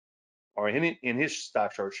 or in his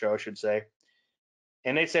stock chart show, I should say.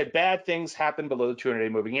 And they said bad things happen below the 200-day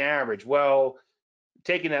moving average. Well,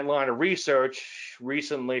 taking that line of research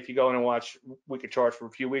recently, if you go in and watch Wicked Charts from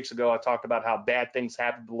a few weeks ago, I talked about how bad things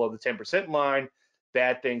happen below the 10% line,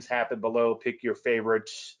 bad things happen below, pick your favorite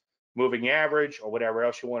moving average or whatever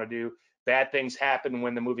else you want to do. Bad things happen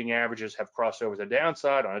when the moving averages have crossed over to the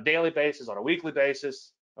downside on a daily basis, on a weekly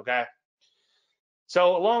basis, okay?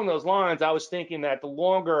 So along those lines, I was thinking that the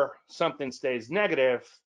longer something stays negative,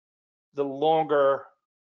 the longer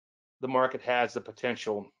the market has the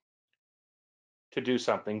potential to do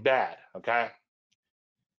something bad, okay?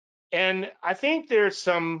 And I think there's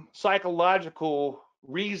some psychological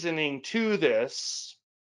reasoning to this,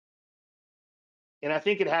 and I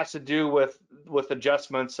think it has to do with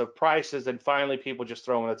adjustments of prices, and finally people just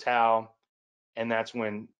throw in the towel, and that's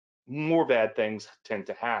when more bad things tend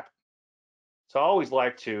to happen. So I always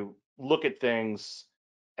like to look at things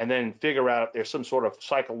and then figure out if there's some sort of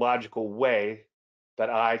psychological way that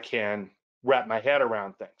I can wrap my head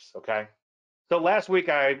around things, okay? So last week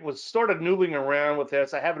I was sort of noodling around with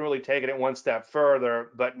this. I haven't really taken it one step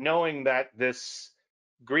further, but knowing that this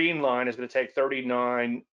green line is going to take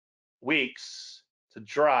 39 weeks to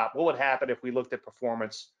drop, what would happen if we looked at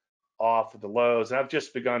performance off of the lows? And I've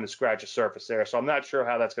just begun to scratch the surface there, so I'm not sure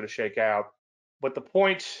how that's going to shake out. But the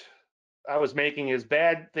point I was making is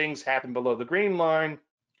bad things happen below the green line.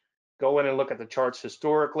 Go in and look at the charts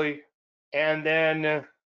historically. And then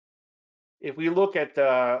if we look at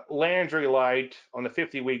the Landry light on the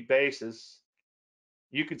 50-week basis,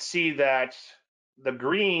 you could see that the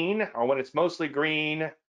green, or when it's mostly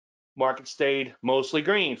green, market stayed mostly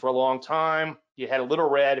green for a long time. You had a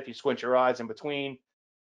little red if you squint your eyes in between,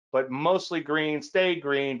 but mostly green stayed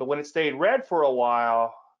green. But when it stayed red for a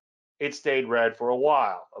while, it stayed red for a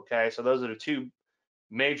while. Okay, so those are the two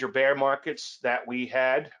major bear markets that we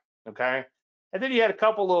had. Okay, and then you had a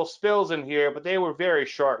couple little spills in here, but they were very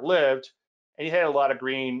short-lived, and you had a lot of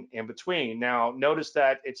green in between. Now, notice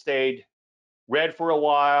that it stayed red for a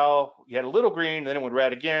while. You had a little green, then it went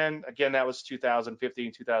red again. Again, that was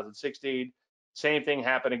 2015, 2016. Same thing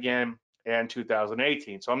happened again in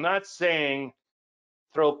 2018. So I'm not saying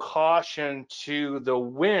throw caution to the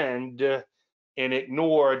wind and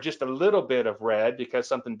ignore just a little bit of red because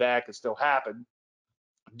something bad could still happen.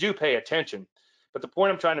 Do pay attention. But the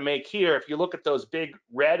point I'm trying to make here, if you look at those big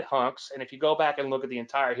red hunks, and if you go back and look at the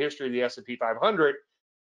entire history of the S&P 500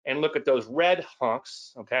 and look at those red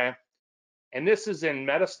hunks, okay, and this is in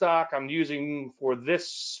Metastock I'm using for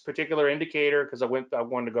this particular indicator because I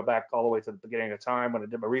wanted to go back all the way to the beginning of time when I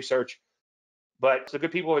did my research. But the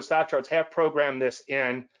good people with stock charts have programmed this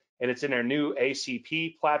in, and it's in their new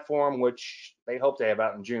ACP platform, which they hope to have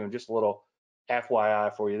out in June. Just a little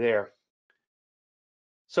FYI for you there.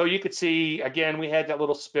 So you could see, again, we had that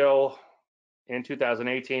little spill in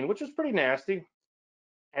 2018, which was pretty nasty.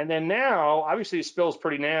 And then now, obviously, the spill is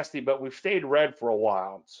pretty nasty, but we've stayed red for a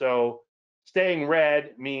while. So staying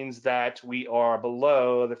red means that we are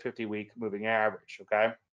below the 50-week moving average,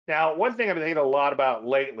 okay? Now, one thing I've been thinking a lot about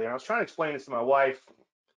lately, and I was trying to explain this to my wife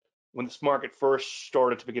when this market first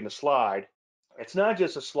started to begin to slide, it's not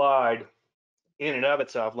just a slide in and of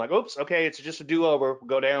itself, like, oops, okay, it's just a do-over, we'll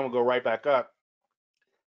go down, we'll go right back up.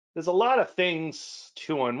 There's a lot of things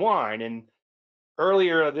to unwind, and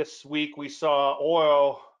earlier this week, we saw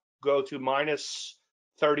oil go to minus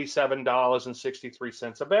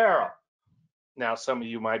 $37.63 a barrel. Now, some of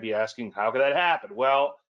you might be asking, how could that happen?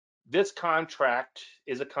 Well, this contract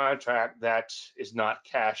is a contract that is not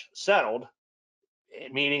cash settled,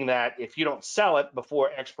 meaning that if you don't sell it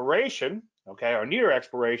before expiration, okay, or near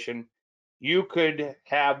expiration, you could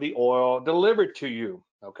have the oil delivered to you,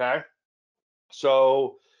 okay?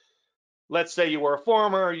 So let's say you were a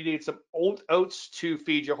farmer, you need some oats to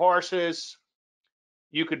feed your horses.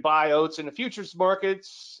 You could buy oats in the futures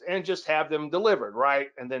markets and just have them delivered, right?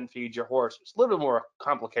 And then feed your horses. A little bit more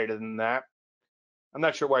complicated than that. I'm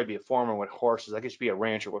not sure why you'd be a farmer with horses. I guess you'd be a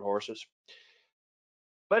rancher with horses.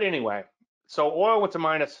 But anyway, so oil went to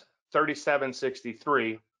minus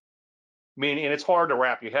 37.63, meaning, and it's hard to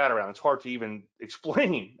wrap your head around. It's hard to even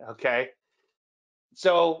explain, okay?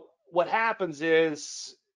 So what happens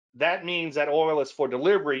is that means that oil is for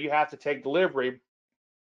delivery. You have to take delivery.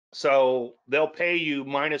 So they'll pay you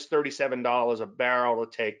minus $37 a barrel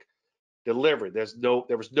to take delivery.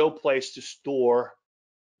 There was no place to store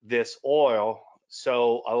this oil.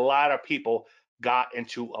 So a lot of people got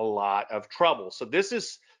into a lot of trouble. So this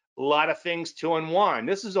is a lot of things to unwind.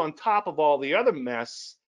 This is on top of all the other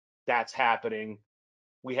mess that's happening.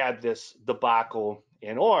 We had this debacle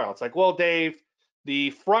in oil. It's like, well, Dave, the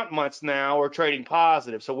front months now are trading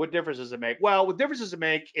positive. So what difference does it make? Well, what difference does it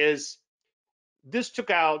make is this took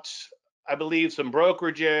out, I believe, some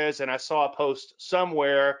brokerages, and I saw a post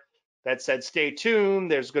somewhere that said, stay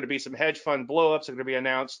tuned. There's going to be some hedge fund blowups that are going to be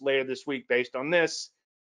announced later this week based on this.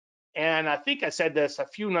 And I think I said this a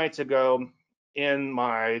few nights ago in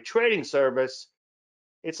my trading service.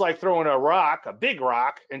 It's like throwing a rock, a big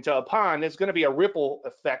rock, into a pond. There's going to be a ripple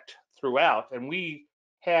effect throughout. And we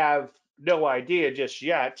have no idea just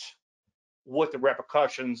yet what the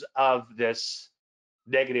repercussions of this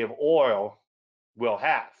negative oil will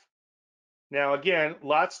have. Now, again,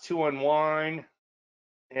 lots to unwind.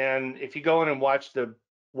 And if you go in and watch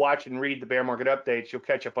and read the bear market updates, you'll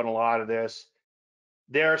catch up on a lot of this.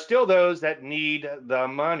 There are still those that need the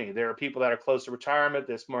money. There are people that are close to retirement.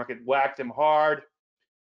 This market whacked them hard.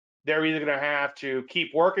 They're either going to have to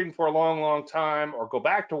keep working for a long, long time or go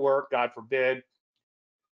back to work, God forbid.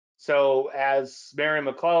 So, as Mary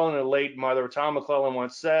McClellan, the late mother of Tom McClellan,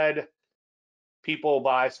 once said, people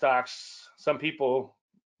buy stocks. Some people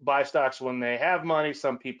buy stocks when they have money.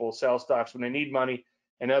 Some people sell stocks when they need money,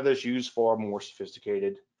 and others use far more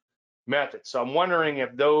sophisticated methods. So I'm wondering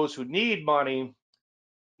if those who need money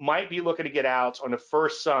might be looking to get out on the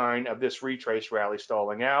first sign of this retrace rally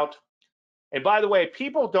stalling out. And by the way,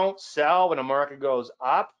 people don't sell when the market goes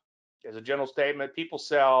up. As a general statement, people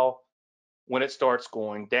sell when it starts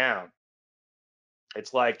going down.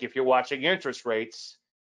 It's like if you're watching interest rates,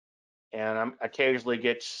 and I occasionally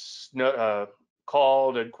get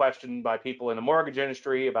called and questioned by people in the mortgage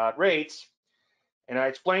industry about rates, and I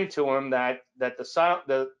explain to them that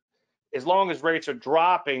as long as rates are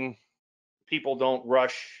dropping, people don't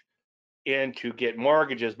rush in to get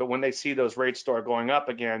mortgages, but when they see those rates start going up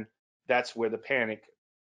again, that's where the panic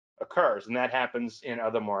occurs, and that happens in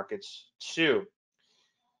other markets too.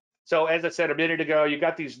 So as I said a minute ago, you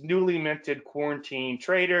got these newly minted quarantine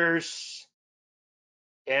traders,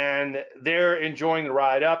 and they're enjoying the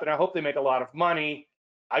ride up, and I hope they make a lot of money.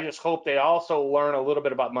 I just hope they also learn a little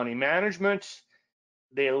bit about money management.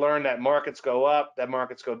 They learn that markets go up, that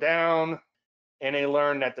markets go down, and they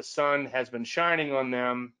learn that the sun has been shining on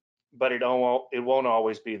them, but it won't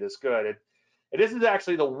always be this good. This is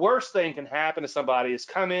actually the worst thing can happen to somebody is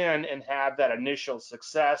come in and have that initial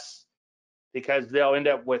success, because they'll end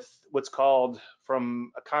up with what's called,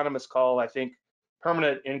 from economists call, I think,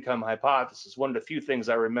 permanent income hypothesis. One of the few things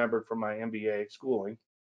I remembered from my MBA schooling.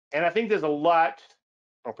 And I think there's a lot,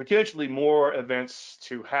 or potentially more, events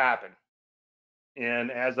to happen.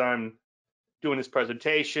 And as I'm doing this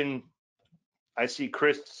presentation, I see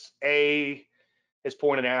Chris A has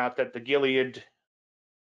pointed out that the Gilead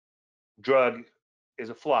drug is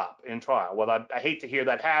a flop in trial. Well, I hate to hear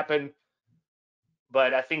that happen,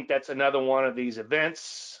 but I think that's another one of these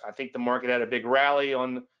events. I think the market had a big rally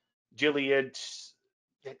on Gilead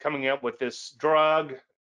coming up with this drug,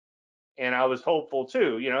 and I was hopeful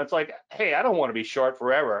too. It's like, hey, I don't want to be short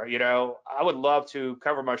forever. I would love to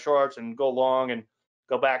cover my shorts and go long and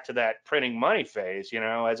go back to that printing money phase,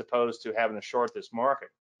 as opposed to having to short this market.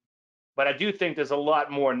 But I do think there's a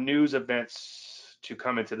lot more news events to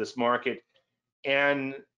come into this market,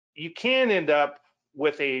 and you can end up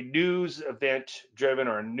with a news event driven,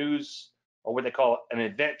 or what they call an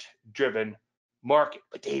event driven market.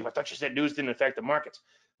 But Dave, I thought you said news didn't affect the markets.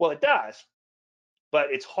 Well, it does, but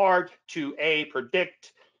it's hard to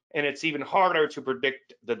predict, and it's even harder to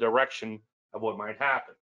predict the direction of what might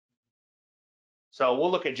happen. So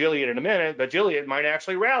we'll look at Gilead in a minute, but Gilead might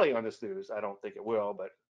actually rally on this news. I don't think it will, but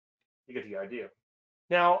you get the idea.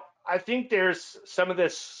 Now, I think there's some of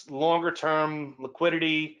this longer term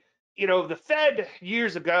liquidity. The Fed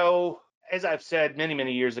years ago, as I've said many,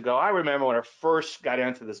 many years ago, I remember when I first got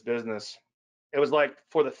into this business, it was like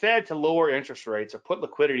for the Fed to lower interest rates or put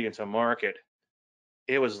liquidity into a market,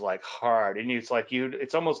 it was like hard. And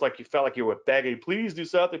it's almost like you felt like you were begging, please do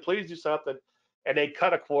something, please do something. And they'd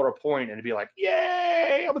cut a quarter point and it'd be like,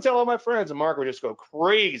 yay, I'm gonna tell all my friends, and the market would just go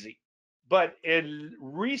crazy. But in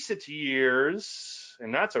recent years,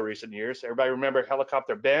 and not so recent years, everybody remember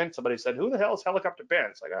Helicopter Ben? Somebody said, who the hell is Helicopter Ben?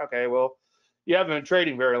 It's like, okay, well, you haven't been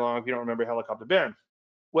trading very long if you don't remember Helicopter Ben.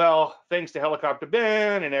 Well, thanks to Helicopter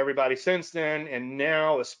Ben and everybody since then, and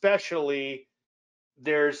now especially,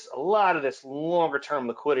 there's a lot of this longer term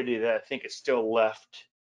liquidity that I think is still left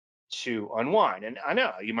to unwind. And I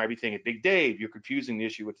know you might be thinking, Big Dave, you're confusing the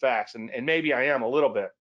issue with facts, and maybe I am a little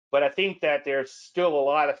bit. But I think that there's still a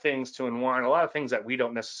lot of things to unwind, a lot of things that we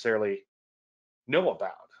don't necessarily know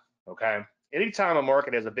about, okay? Anytime a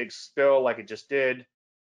market has a big spill like it just did,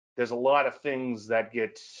 there's a lot of things that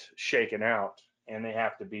get shaken out, and they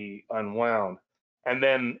have to be unwound. And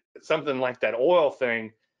then something like that oil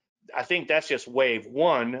thing, I think that's just wave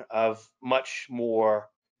one of much more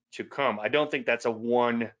to come. I don't think that's a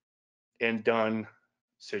one and done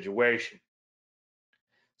situation.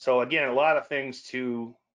 So again, a lot of things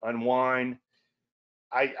to unwind.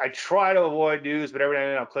 I try to avoid news, but every now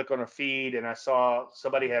and then I'll click on a feed, and I saw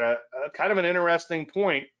somebody had a kind of an interesting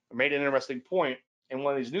point, or made an interesting point in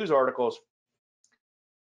one of these news articles.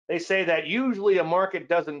 They say that usually a market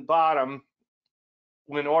doesn't bottom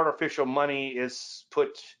when artificial money is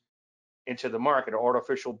put into the market, or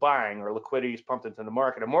artificial buying, or liquidity is pumped into the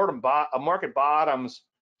market. A market bottoms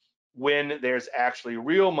when there's actually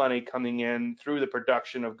real money coming in through the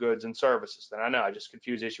production of goods and services. And I know I just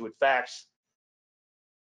confused issue with facts,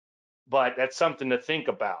 but that's something to think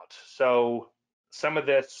about. So some of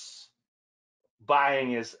this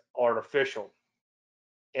buying is artificial,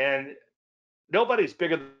 and nobody's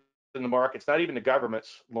bigger than the markets, not even the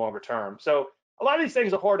governments longer term. So a lot of these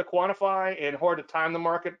things are hard to quantify and hard to time the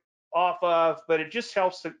market off of, but it just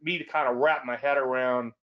helps me to kind of wrap my head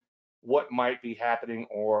around what might be happening,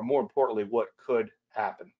 or more importantly, what could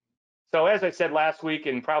happen. So as I said last week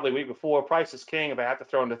and probably the week before, price is king. If I have to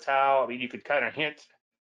throw in the towel, I mean, you could kind of hint,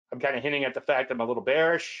 I'm kind of hinting at the fact that I'm a little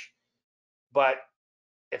bearish, but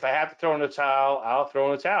if I have to throw in the towel, I'll throw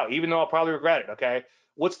in the towel, even though I'll probably regret it, okay?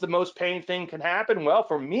 What's the most pain thing can happen? Well,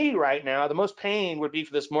 for me right now, the most pain would be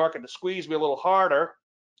for this market to squeeze me a little harder,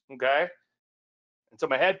 okay? Until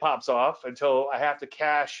my head pops off, until I have to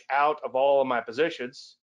cash out of all of my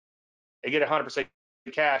positions and get 100%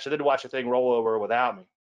 cash, and then watch the thing roll over without me.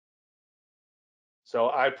 So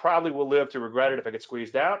I probably will live to regret it if I get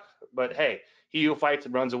squeezed out. But hey, he who fights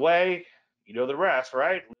and runs away, you know the rest,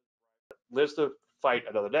 right? Lives to fight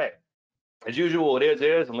another day. As usual, it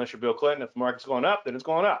is, unless you're Bill Clinton. If the market's going up, then it's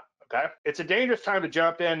going up. Okay. It's a dangerous time to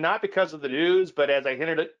jump in, not because of the news, but as I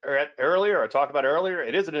hinted at earlier, or talked about earlier,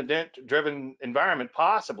 it is an event-driven environment,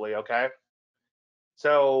 possibly. Okay.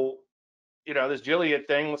 So, this Gilead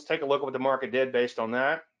thing, let's take a look at what the market did based on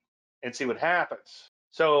that and see what happens.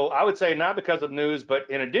 So I would say not because of the news, but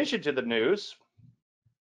in addition to the news,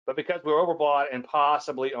 but because we're overbought and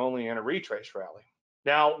possibly only in a retrace rally.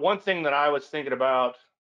 Now, one thing that I was thinking about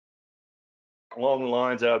along the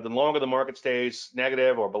lines of, the longer the market stays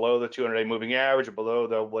negative or below the 200-day moving average, or below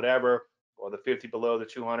the whatever, or the 50 below the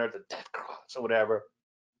 200, the death cross or whatever,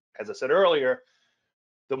 as I said earlier,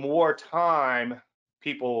 the more time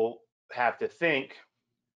people have to think,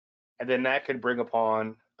 and then that could bring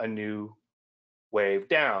upon a new wave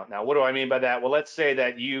down. Now, what do I mean by that? Well, let's say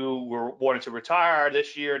that you were wanting to retire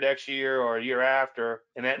this year, next year, or a year after,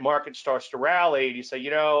 and that market starts to rally, and you say,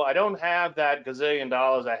 I don't have that gazillion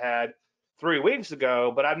dollars I had 3 weeks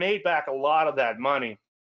ago, but I made back a lot of that money,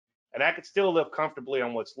 and I could still live comfortably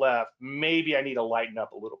on what's left. Maybe I need to lighten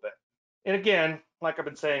up a little bit. And again, like I've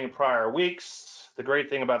been saying in prior weeks, the great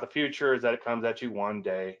thing about the future is that it comes at you one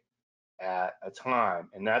day at a time.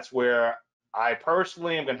 And that's where I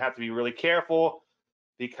personally am going to have to be really careful,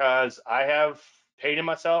 because I have painted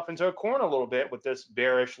myself into a corner a little bit with this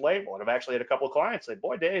bearish label. And I've actually had a couple of clients say,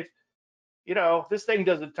 boy, Dave, if this thing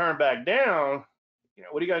doesn't turn back down,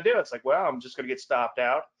 what are you going to do? It's like, well, I'm just going to get stopped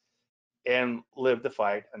out and live to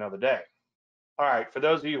fight another day. All right, for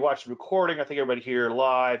those of you who watch the recording, I think everybody here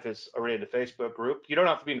live is already in the Facebook group. You don't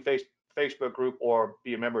have to be in the Facebook group or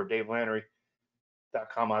be a member of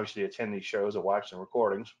DaveLandry.com, obviously, to attend these shows or watch the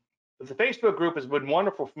recordings. But the Facebook group has been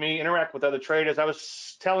wonderful for me, interact with other traders. I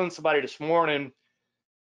was telling somebody this morning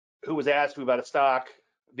who was asking me about a stock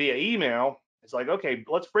via email. It's like, okay,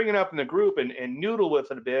 let's bring it up in the group and noodle with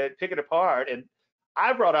it a bit, pick it apart. And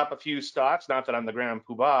I brought up a few stocks, not that I'm the grand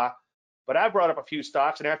poobah, but I brought up a few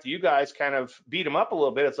stocks. And after you guys kind of beat them up a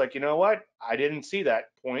little bit, it's like, you know what? I didn't see that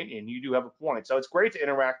point, and you do have a point. So it's great to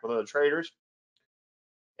interact with other traders.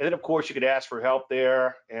 And then, of course, you could ask for help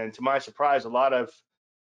there. And to my surprise, a lot of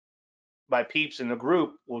my peeps in the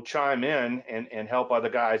group will chime in and help other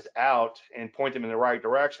guys out and point them in the right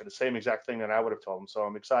direction, the same exact thing that I would have told them. So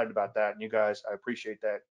I'm excited about that. And you guys, I appreciate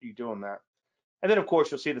that, you doing that. And then, of course,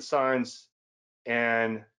 you'll see the signs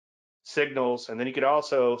and signals. And then you could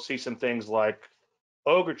also see some things like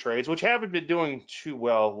ogre trades, which haven't been doing too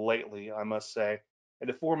well lately, I must say. And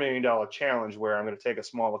the $4 million challenge, where I'm going to take a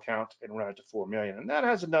small account and run it to 4 million. And that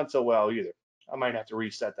hasn't done so well either. I might have to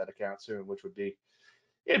reset that account soon, which would be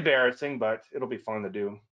embarrassing, but it'll be fun to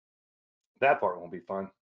do. That part won't be fun.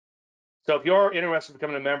 So if you're interested in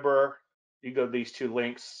becoming a member, you go to these 2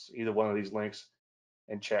 links, either one of these links,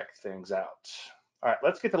 and check things out. All right,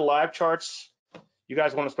 let's get to the live charts. You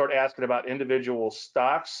guys want to start asking about individual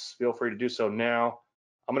stocks, feel free to do so now.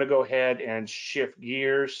 I'm going to go ahead and shift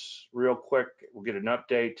gears real quick. We'll get an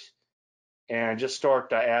update and just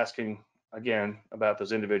start asking again about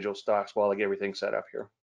those individual stocks while I get everything set up here.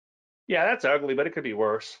 Yeah, that's ugly, but it could be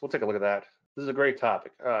worse. We'll take a look at that. This is a great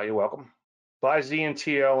topic. You're welcome. Buy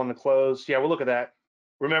ZNTL on the close. Yeah, we'll look at that.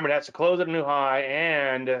 Remember, that's a close at a new high,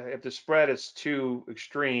 and if the spread is too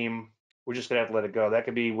extreme, we're just gonna have to let it go. That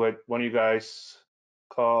could be what one of you guys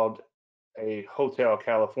called a Hotel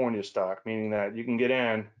California stock, meaning that you can get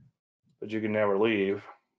in, but you can never leave.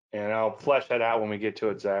 And I'll flesh that out when we get to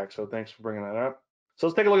it, Zach. So thanks for bringing that up. So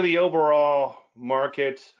let's take a look at the overall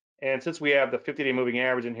market. And since we have the 50-day moving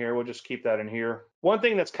average in here, we'll just keep that in here. One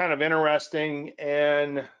thing that's kind of interesting,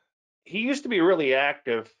 and he used to be really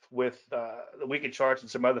active with the weekly charts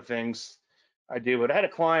and some other things I do, but I had a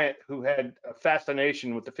client who had a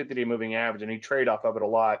fascination with the 50-day moving average, and he traded off of it a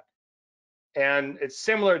lot. And it's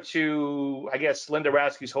similar to, I guess, Linda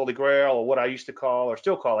Raskey's Holy Grail, or what I used to call, or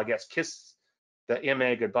still call, I guess, Kiss the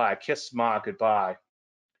MA goodbye, Kiss Ma goodbye.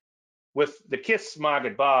 With the Kiss Ma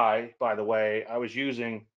goodbye, by the way, I was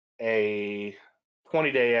using a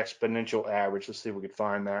 20-day exponential average. Let's see if we can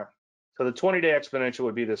find that. So the 20-day exponential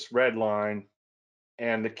would be this red line,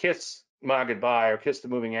 and the Kiss Ma goodbye, or Kiss the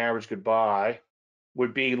moving average goodbye,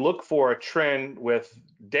 would be look for a trend with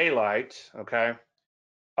daylight, okay?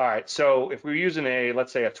 All right, so if we're using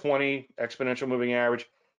let's say a 20 exponential moving average,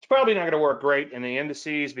 it's probably not going to work great in the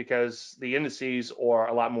indices because the indices are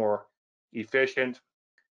a lot more efficient.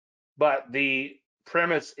 But the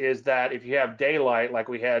premise is that if you have daylight like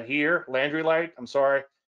we had here, Landry light, I'm sorry,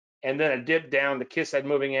 and then a dip down to kiss that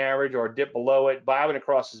moving average or a dip below it, bobbing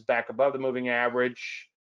across is back above the moving average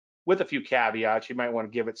with a few caveats. You might want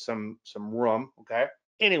to give it some room, okay?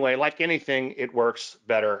 Anyway, like anything, it works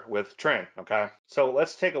better with trend, okay? So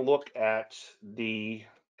let's take a look at the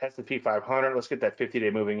S&P 500. Let's get that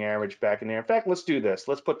 50-day moving average back in there. In fact, let's do this.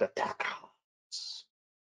 Let's put the death cross.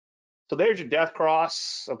 So there's your death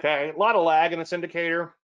cross, okay? A lot of lag in this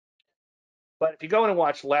indicator. But if you go in and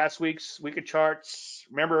watch last week's weekly charts,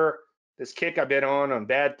 remember this kick I've been on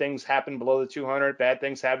bad things happen below the 200, bad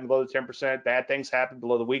things happen below the 10%, bad things happen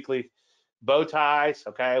below the weekly bow ties,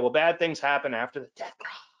 okay? Well, bad things happen after the death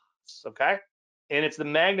cross, okay? And it's the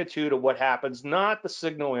magnitude of what happens, not the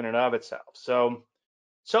signal in and of itself. So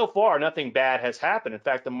far, nothing bad has happened. In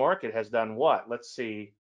fact, the market has done what? Let's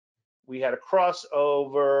see. We had a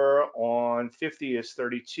crossover on 50 is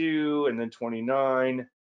 32 and then 29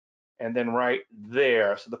 and then right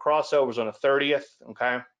there. So the crossover's on the 30th,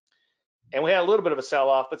 okay? And we had a little bit of a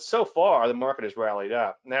sell-off, but so far the market has rallied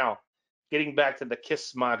up. Now, getting back to the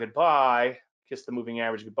kiss my goodbye, kiss the moving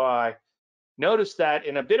average goodbye, notice that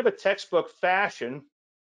in a bit of a textbook fashion,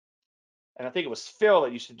 and I think it was Phil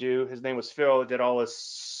that used to do, his name was Phil, that did all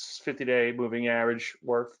this 50-day moving average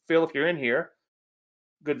work. Phil, if you're in here,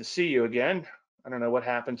 good to see you again. I don't know what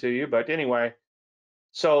happened to you, but anyway,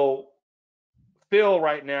 so Phil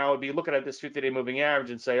right now would be looking at this 50-day moving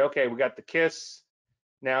average and say, okay, we got the kiss.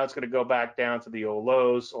 Now it's going to go back down to the old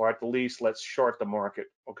lows, or at the least, let's short the market,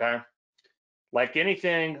 okay? Like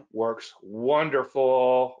anything, works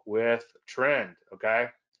wonderful with trend, okay?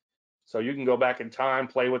 So you can go back in time,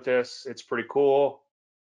 play with this. It's pretty cool.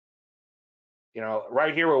 You know,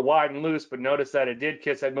 right here we're wide and loose, but notice that it did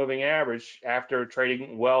kiss that moving average after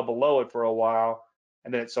trading well below it for a while,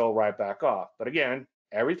 and then it sold right back off. But again,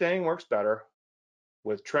 everything works better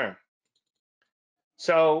with trend.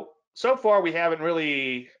 So far we haven't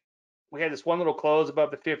really, we had this one little close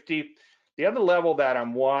above the 50. The other level that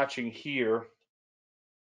I'm watching here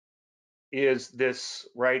is this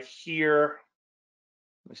right here.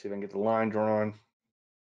 Let me see if I can get the line drawn.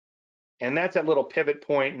 And that's that little pivot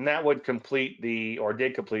point, and that would complete the, or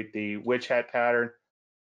did complete the witch hat pattern.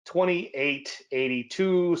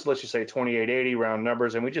 2882, so let's just say 2880 round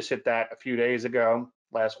numbers, and we just hit that a few days ago,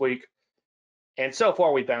 last week. And so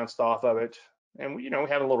far we bounced off of it, and we had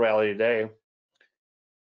a little rally today.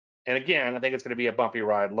 And again, I think it's going to be a bumpy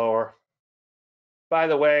ride lower. By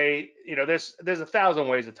the way, there's 1,000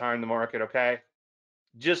 ways to time the market, okay?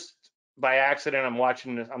 Just by accident, I'm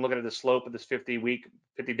watching this, I'm looking at the slope of this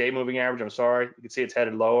 50-day moving average. I'm sorry, you can see it's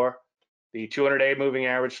headed lower. The 200-day moving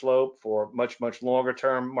average slope for much longer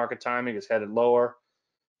term market timing is headed lower.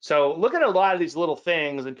 So look at a lot of these little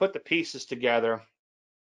things and put the pieces together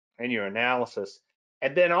in your analysis,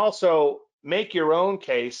 and then also make your own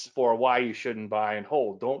case for why you shouldn't buy and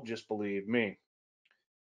hold. Don't just believe me.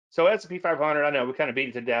 So S&P 500, I know we kind of beat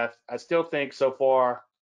it to death. I still think so far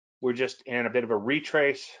we're just in a bit of a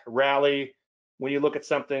retrace rally. When you look at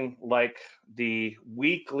something like the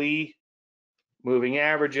weekly moving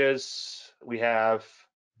averages, we have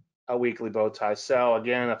a weekly bow tie sell.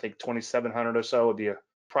 Again, I think 2,700 or so would be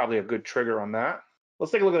probably a good trigger on that.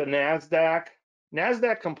 Let's take a look at the NASDAQ.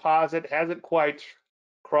 NASDAQ composite hasn't quite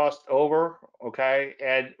crossed over, okay?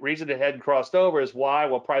 And reason it hadn't crossed over is why?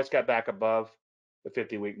 Well, price got back above the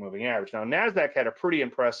 50-week moving average. Now, NASDAQ had a pretty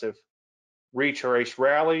impressive retrace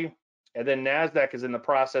rally, and then NASDAQ is in the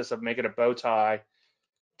process of making a bow tie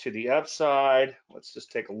to the upside. Let's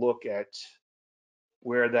just take a look at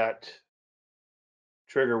where that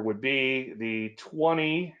trigger would be. The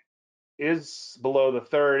 20 is below the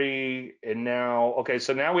 30, and now, okay,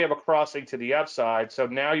 so now we have a crossing to the upside. So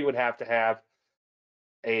now you would have to have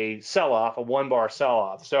a sell-off, a one-bar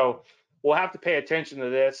sell-off. So we'll have to pay attention to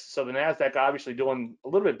this. So the NASDAQ obviously doing a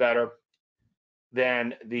little bit better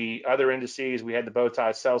than the other indices. We had the bow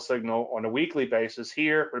tie sell signal on a weekly basis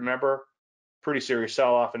here. Remember, pretty serious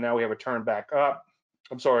sell-off, and now we have a turn back up.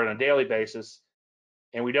 I'm sorry, on a daily basis.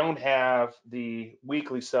 And we don't have the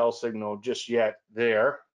weekly sell signal just yet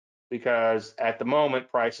there because at the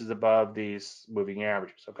moment, price is above these moving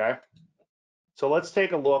averages, okay? So let's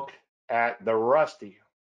take a look at the Rusty.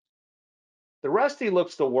 The Rusty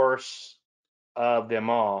looks the worst of them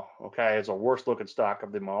all, okay? It's a worst looking stock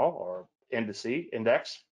of them all, or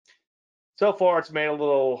index. So far, it's made a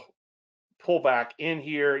little pullback in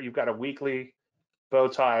here. You've got a weekly bow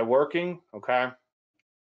tie working, okay?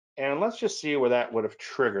 And let's just see where that would have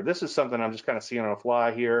triggered. This is something I'm just kind of seeing on the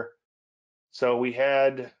fly here. So we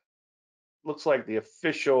had, looks like the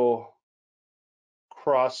official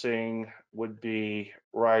crossing would be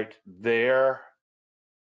right there.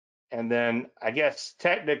 And then I guess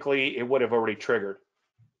technically it would have already triggered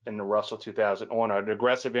in the Russell 2000 on an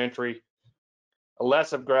aggressive entry. A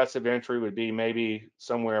less aggressive entry would be maybe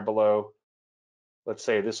somewhere below, let's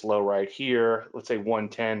say this low right here, let's say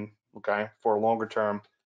 110, okay, for a longer term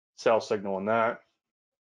sell signal on that.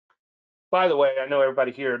 By the way, I know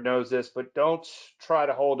everybody here knows this, but don't try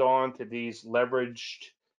to hold on to these leveraged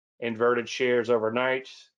inverted shares overnight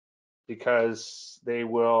because they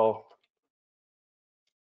will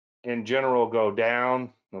in general go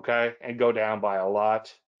down, okay, and go down by a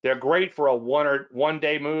lot. They're great for a 1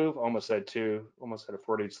 day move. Almost said two, almost had a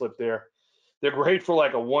Freudian slip there. They're great for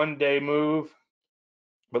like a 1 day move,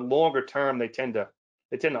 but longer term they tend to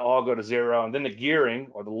all go to zero, and then the gearing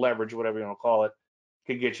or the leverage, whatever you want to call it,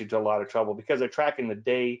 could get you to a lot of trouble because they're tracking the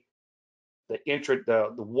day,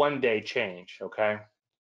 the 1 day change, okay?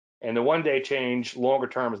 And the 1 day change longer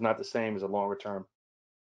term is not the same as a longer term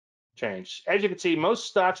change. As you can see, most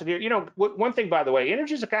stocks in here, you know, one thing, by the way,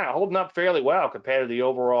 energies are kind of holding up fairly well compared to the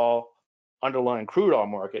overall underlying crude oil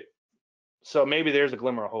market. So maybe there's a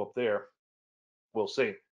glimmer of hope there. We'll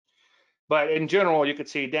see. But in general, you can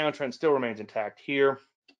see downtrend still remains intact here.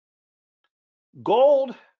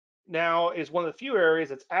 Gold now is one of the few areas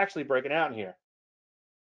that's actually breaking out in here.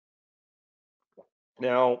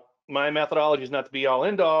 Now, my methodology is not to be all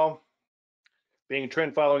end all. Being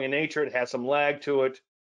trend following in nature, it has some lag to it.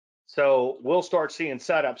 So we'll start seeing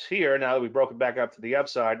setups here now that we've broken back up to the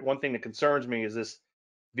upside. One thing that concerns me is this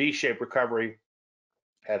V-shaped recovery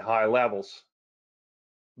at high levels.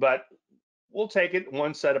 But we'll take it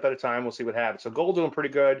one setup at a time. We'll see what happens. So gold doing pretty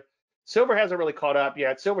good. Silver hasn't really caught up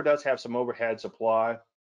yet. Silver does have some overhead supply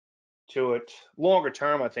to it. Longer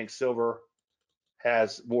term, I think silver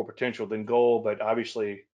has more potential than gold, but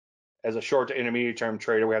obviously as a short to intermediate term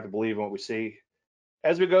trader, we have to believe in what we see.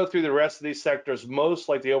 As we go through the rest of these sectors, most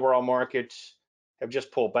like the overall market have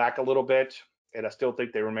just pulled back a little bit, and I still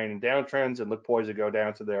think they remain in downtrends and look poised to go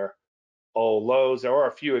down to their old lows. There are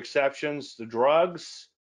a few exceptions. The drugs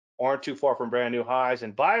aren't too far from brand new highs,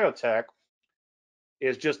 and biotech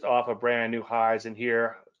is just off of brand new highs in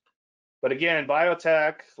here. But again,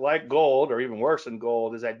 biotech, like gold, or even worse than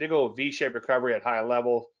gold, is that big old V-shaped recovery at high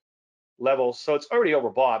levels. So it's already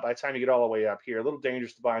overbought by the time you get all the way up here. A little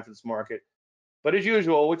dangerous to buy into this market. But as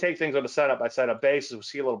usual, we take things on a setup by setup basis. We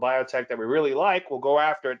see a little biotech that we really like, we'll go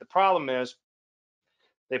after it. The problem is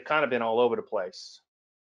they've kind of been all over the place.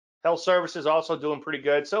 Health services also doing pretty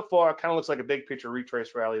good. So far, it kind of looks like a big picture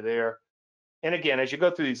retrace rally there. And again, as you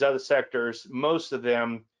go through these other sectors, most of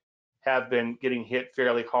them have been getting hit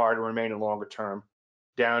fairly hard and remain in longer term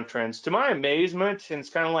downtrends. To my amazement, and it's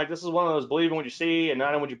kind of like this is one of those believe in what you see and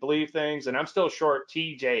not in what you believe things. And I'm still short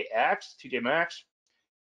TJ Maxx,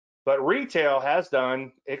 but retail has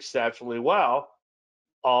done exceptionally well,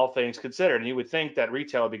 all things considered. And you would think that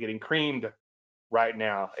retail would be getting creamed right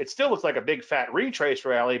now. It still looks like a big fat retrace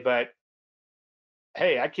rally, but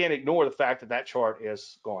hey, I can't ignore the fact that that chart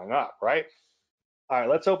is going up, right? All right,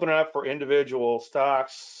 let's open it up for individual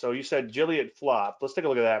stocks. So you said Gilead flopped. Let's take a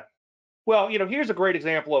look at that. Well, you know, here's a great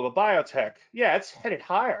example of a biotech. Yeah, it's headed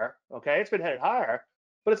higher. Okay, it's been headed higher,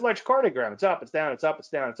 but it's electrocardiogram. It's up, it's down, it's up, it's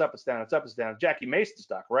down, it's up, it's down, it's up, it's down. Jackie Mason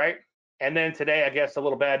stock, right? And then today, I guess a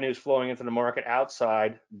little bad news flowing into the market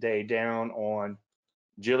outside day down on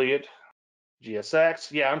Gilead,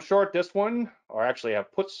 GSX. Yeah, I'm short this one, or actually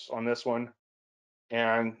have puts on this one.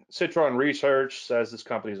 And Citron Research says this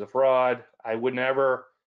company is a fraud. I would never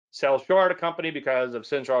sell short a company because of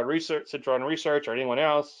Citron Research or anyone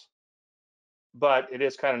else. But it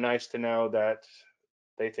is kind of nice to know that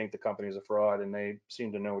they think the company is a fraud and they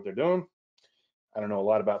seem to know what they're doing. I don't know a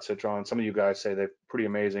lot about Citron. Some of you guys say they're pretty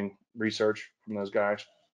amazing research from those guys.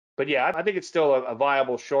 But yeah, I think it's still a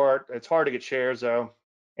viable short. It's hard to get shares though.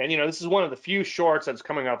 And, this is one of the few shorts that's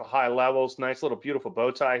coming off of high levels. Nice little beautiful bow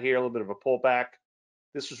tie here, a little bit of a pullback.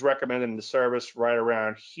 This was recommended in the service right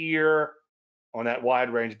around here on that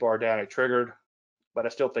wide range bar down. It triggered, but I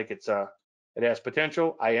still think it has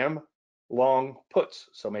potential. I am long puts,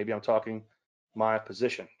 so maybe I'm talking my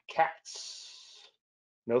position. Cats.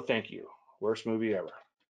 No, thank you. Worst movie ever.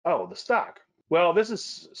 Oh, the stock. Well, this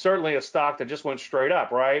is certainly a stock that just went straight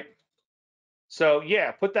up, right? So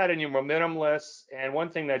yeah, put that in your momentum list. And one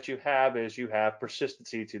thing that you have is you have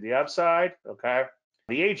persistency to the upside. Okay.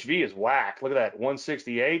 The HV is whack. Look at that,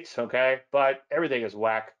 168. Okay. But everything is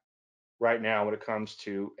whack right now when it comes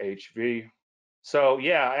to HV. So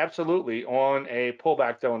yeah, absolutely on a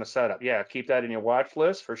pullback though in a setup. Yeah, keep that in your watch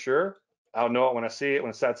list for sure. I'll know it when I see it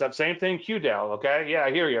when it sets up. Same thing, QDEL. Okay. Yeah,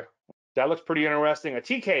 I hear you. That looks pretty interesting. A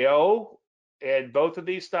TKO in both of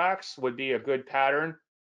these stocks would be a good pattern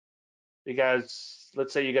because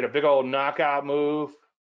let's say you get a big old knockout move,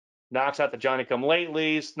 knocks out the Johnny come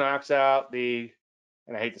latelys, knocks out the,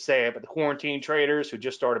 and I hate to say it, but the quarantine traders who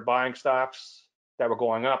just started buying stocks that were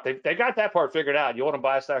going up. They got that part figured out. You want to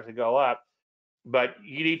buy stocks that go up, but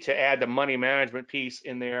you need to add the money management piece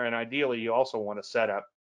in there, and ideally you also want to set up.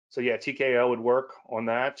 So yeah, TKO would work on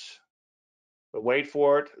that. But wait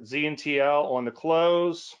for it. ZNTL on the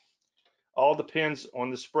close. All depends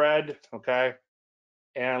on the spread, okay?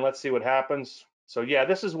 And let's see what happens. So yeah,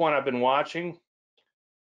 this is one I've been watching.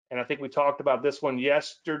 And I think we talked about this one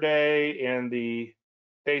yesterday in the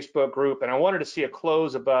Facebook group. And I wanted to see a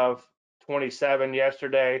close above 27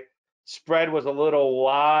 yesterday. Spread was a little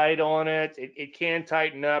wide on it. It can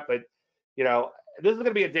tighten up, but this is going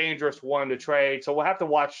to be a dangerous one to trade. So we'll have to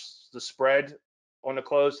watch the spread on the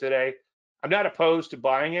close today. I'm not opposed to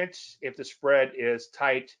buying it if the spread is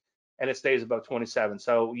tight and it stays above 27.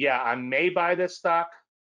 So yeah, I may buy this stock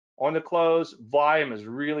on the close. Volume is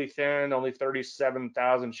really thin, only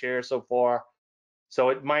 37,000 shares so far. So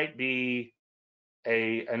it might be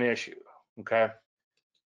an issue. Okay.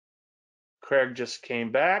 Craig just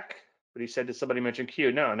came back, but he said, did somebody mention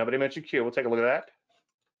Q? No, nobody mentioned Q. We'll take a look at that.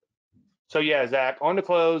 So yeah, Zach, on the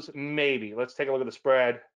close, maybe. Let's take a look at the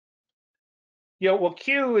spread. Well,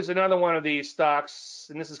 Q is another one of these stocks,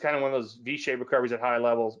 and this is kind of one of those V-shaped recoveries at high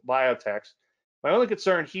levels, biotechs. My only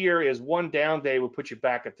concern here is one down day will put you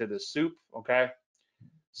back into the soup, okay?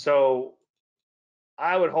 So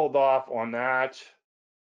I would hold off on that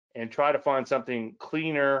and try to find something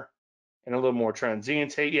cleaner and a little more trend.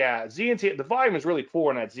 ZNT, yeah, ZNT, the volume is really poor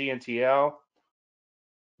in that ZNTL.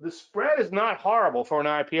 The spread is not horrible for an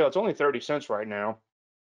IPO. It's only 30 cents right now.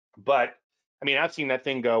 But I mean, I've seen that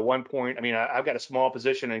thing go 1 point. I mean, I've got a small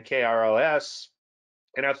position in KRLS,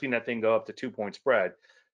 and I've seen that thing go up to 2 point spread.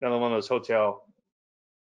 Another one of those Hotel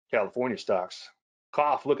California stocks.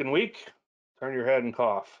 Cough, looking weak. Turn your head and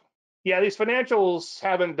cough. Yeah, these financials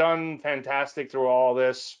haven't done fantastic through all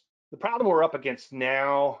this. The problem we're up against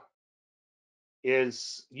now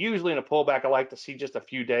is usually in a pullback, I like to see just a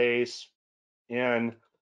few days in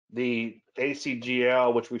the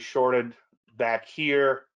ACGL, which we shorted back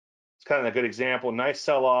here. It's kind of a good example. Nice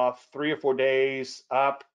sell off, 3 or 4 days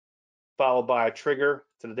up, followed by a trigger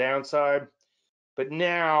to the downside. But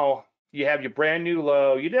now you have your brand new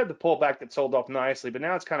low. You did have the pullback that sold off nicely, but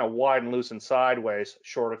now it's kind of wide and loose and sideways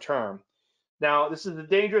shorter term. Now, this is a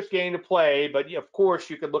dangerous game to play, but of course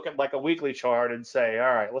you could look at like a weekly chart and say,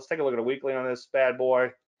 all right, let's take a look at a weekly on this bad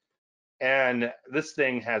boy. And this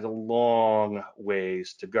thing has a long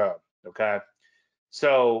ways to go, okay?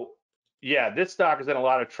 So yeah, this stock is in a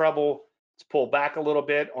lot of trouble. It's pulled back a little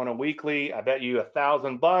bit on a weekly. I bet you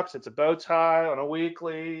 $1,000. It's a bow tie on a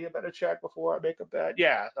weekly. I better check before I make a bet.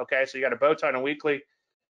 Yeah, okay, so you got a bow tie on a weekly.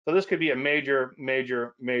 So this could be a major,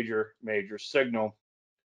 major, major, major signal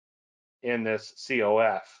in this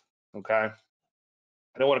COF, okay?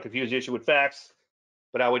 I don't want to confuse the issue with facts,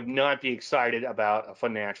 but I would not be excited about a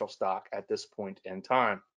financial stock at this point in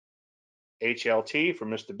time. HLT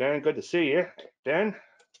from Mr. Ben, good to see you, Ben.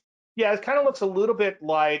 Yeah, it kind of looks a little bit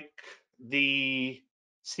like the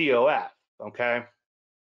COF, okay?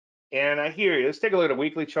 And I hear you. Let's take a look at a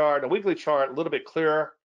weekly chart. A weekly chart, a little bit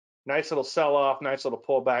clearer. Nice little sell-off, nice little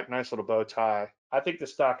pullback, nice little bow tie. I think the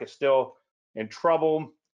stock is still in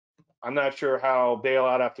trouble. I'm not sure how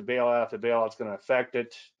bailout after bailout after bailout is going to affect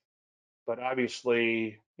it. But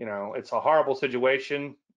obviously, it's a horrible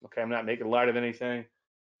situation. Okay, I'm not making light of anything.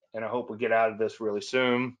 And I hope we get out of this really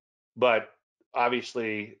soon. But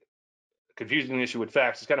obviously, confusing the issue with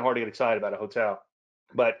facts, it's kind of hard to get excited about a hotel.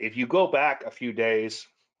 But if you go back a few days,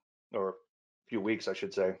 or a few weeks, I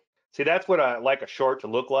should say, see, that's what I like a short to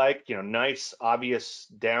look like. Nice, obvious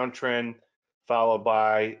downtrend followed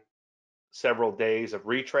by several days of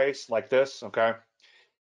retrace like this, okay?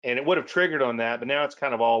 and it would have triggered on that, but now it's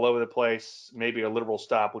kind of all over the place. Maybe a liberal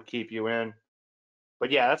stop would keep you in.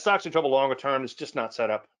 But yeah, that stock's in trouble longer term. It's just not set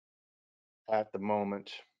up at the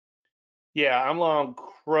moment. Yeah, I'm long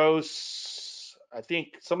Crows. I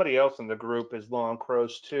think somebody else in the group is long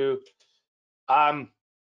Crows too. Um,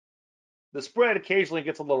 the spread occasionally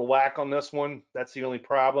gets a little whack on this one. That's the only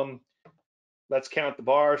problem. Let's count the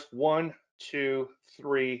bars. 1, 2,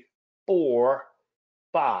 3, 4,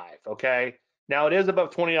 5. Okay. Now it is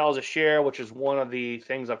above $20 a share, which is one of the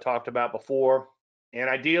things I've talked about before. And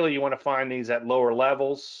ideally, you want to find these at lower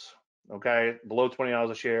levels. Okay, below $20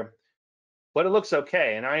 a share. But it looks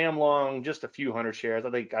okay. And I am long just a few hundred shares.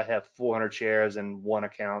 I think I have 400 shares in one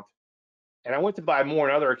account. And I went to buy more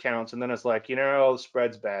in other accounts, and then it's like, the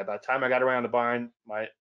spread's bad. By the time I got around to buying my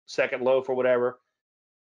second loaf or whatever,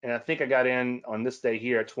 and I think I got in on this day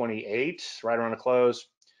here at 28, right around the close.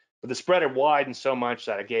 But the spread had widened so much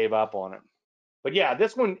that I gave up on it. But yeah,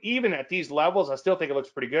 this one, even at these levels, I still think it looks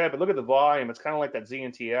pretty good. But look at the volume. It's kind of like that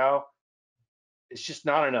ZNTL. It's just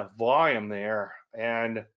not enough volume there.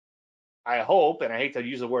 And I hope, and I hate to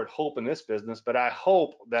use the word hope in this business, but I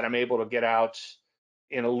hope that I'm able to get out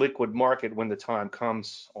in a liquid market when the time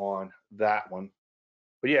comes on that one.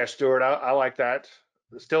 But yeah, Stuart, I like that.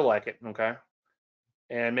 Still like it. Okay.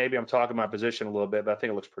 And maybe I'm talking my position a little bit, but I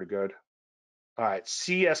think it looks pretty good. All right,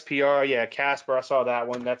 CSPR, yeah, Casper, I saw that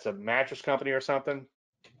one. That's a mattress company or something.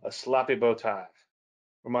 A sloppy bow tie.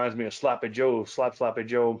 Reminds me of Sloppy Joe, Sloppy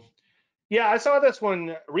Joe. Yeah, I saw this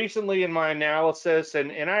one recently in my analysis,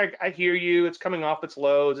 and I hear you. It's coming off its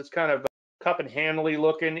lows. It's kind of cup and handly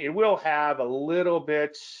looking. It will have a little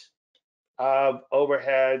bit of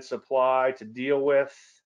overhead supply to deal with.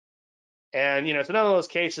 And, it's another of those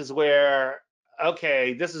cases where,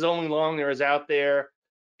 okay, this is only long there is out there.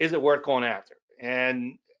 Is it worth going after?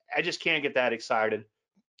 And I just can't get that excited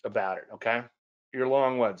about it. Okay. You're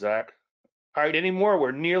long what, Zach? All right. Any more?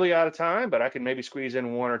 We're nearly out of time, but I can maybe squeeze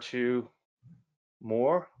in one or two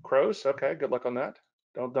more. Crows. Okay. Good luck on that.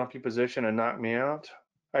 Don't dump your position and knock me out.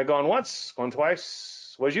 All right. Going once, going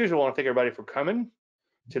twice. Well, as usual, I want to thank everybody for coming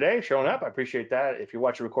today, showing up. I appreciate that. If you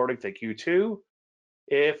watch a recording, thank you too.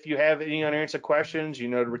 If you have any unanswered questions, the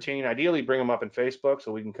routine. Ideally, bring them up in Facebook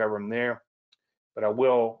so we can cover them there. But I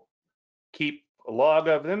will keep a log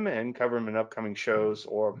of them and cover them in upcoming shows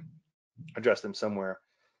or address them somewhere.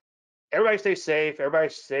 Everybody stay safe. Everybody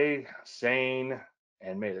stay sane,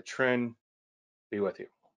 and may the trend be with you.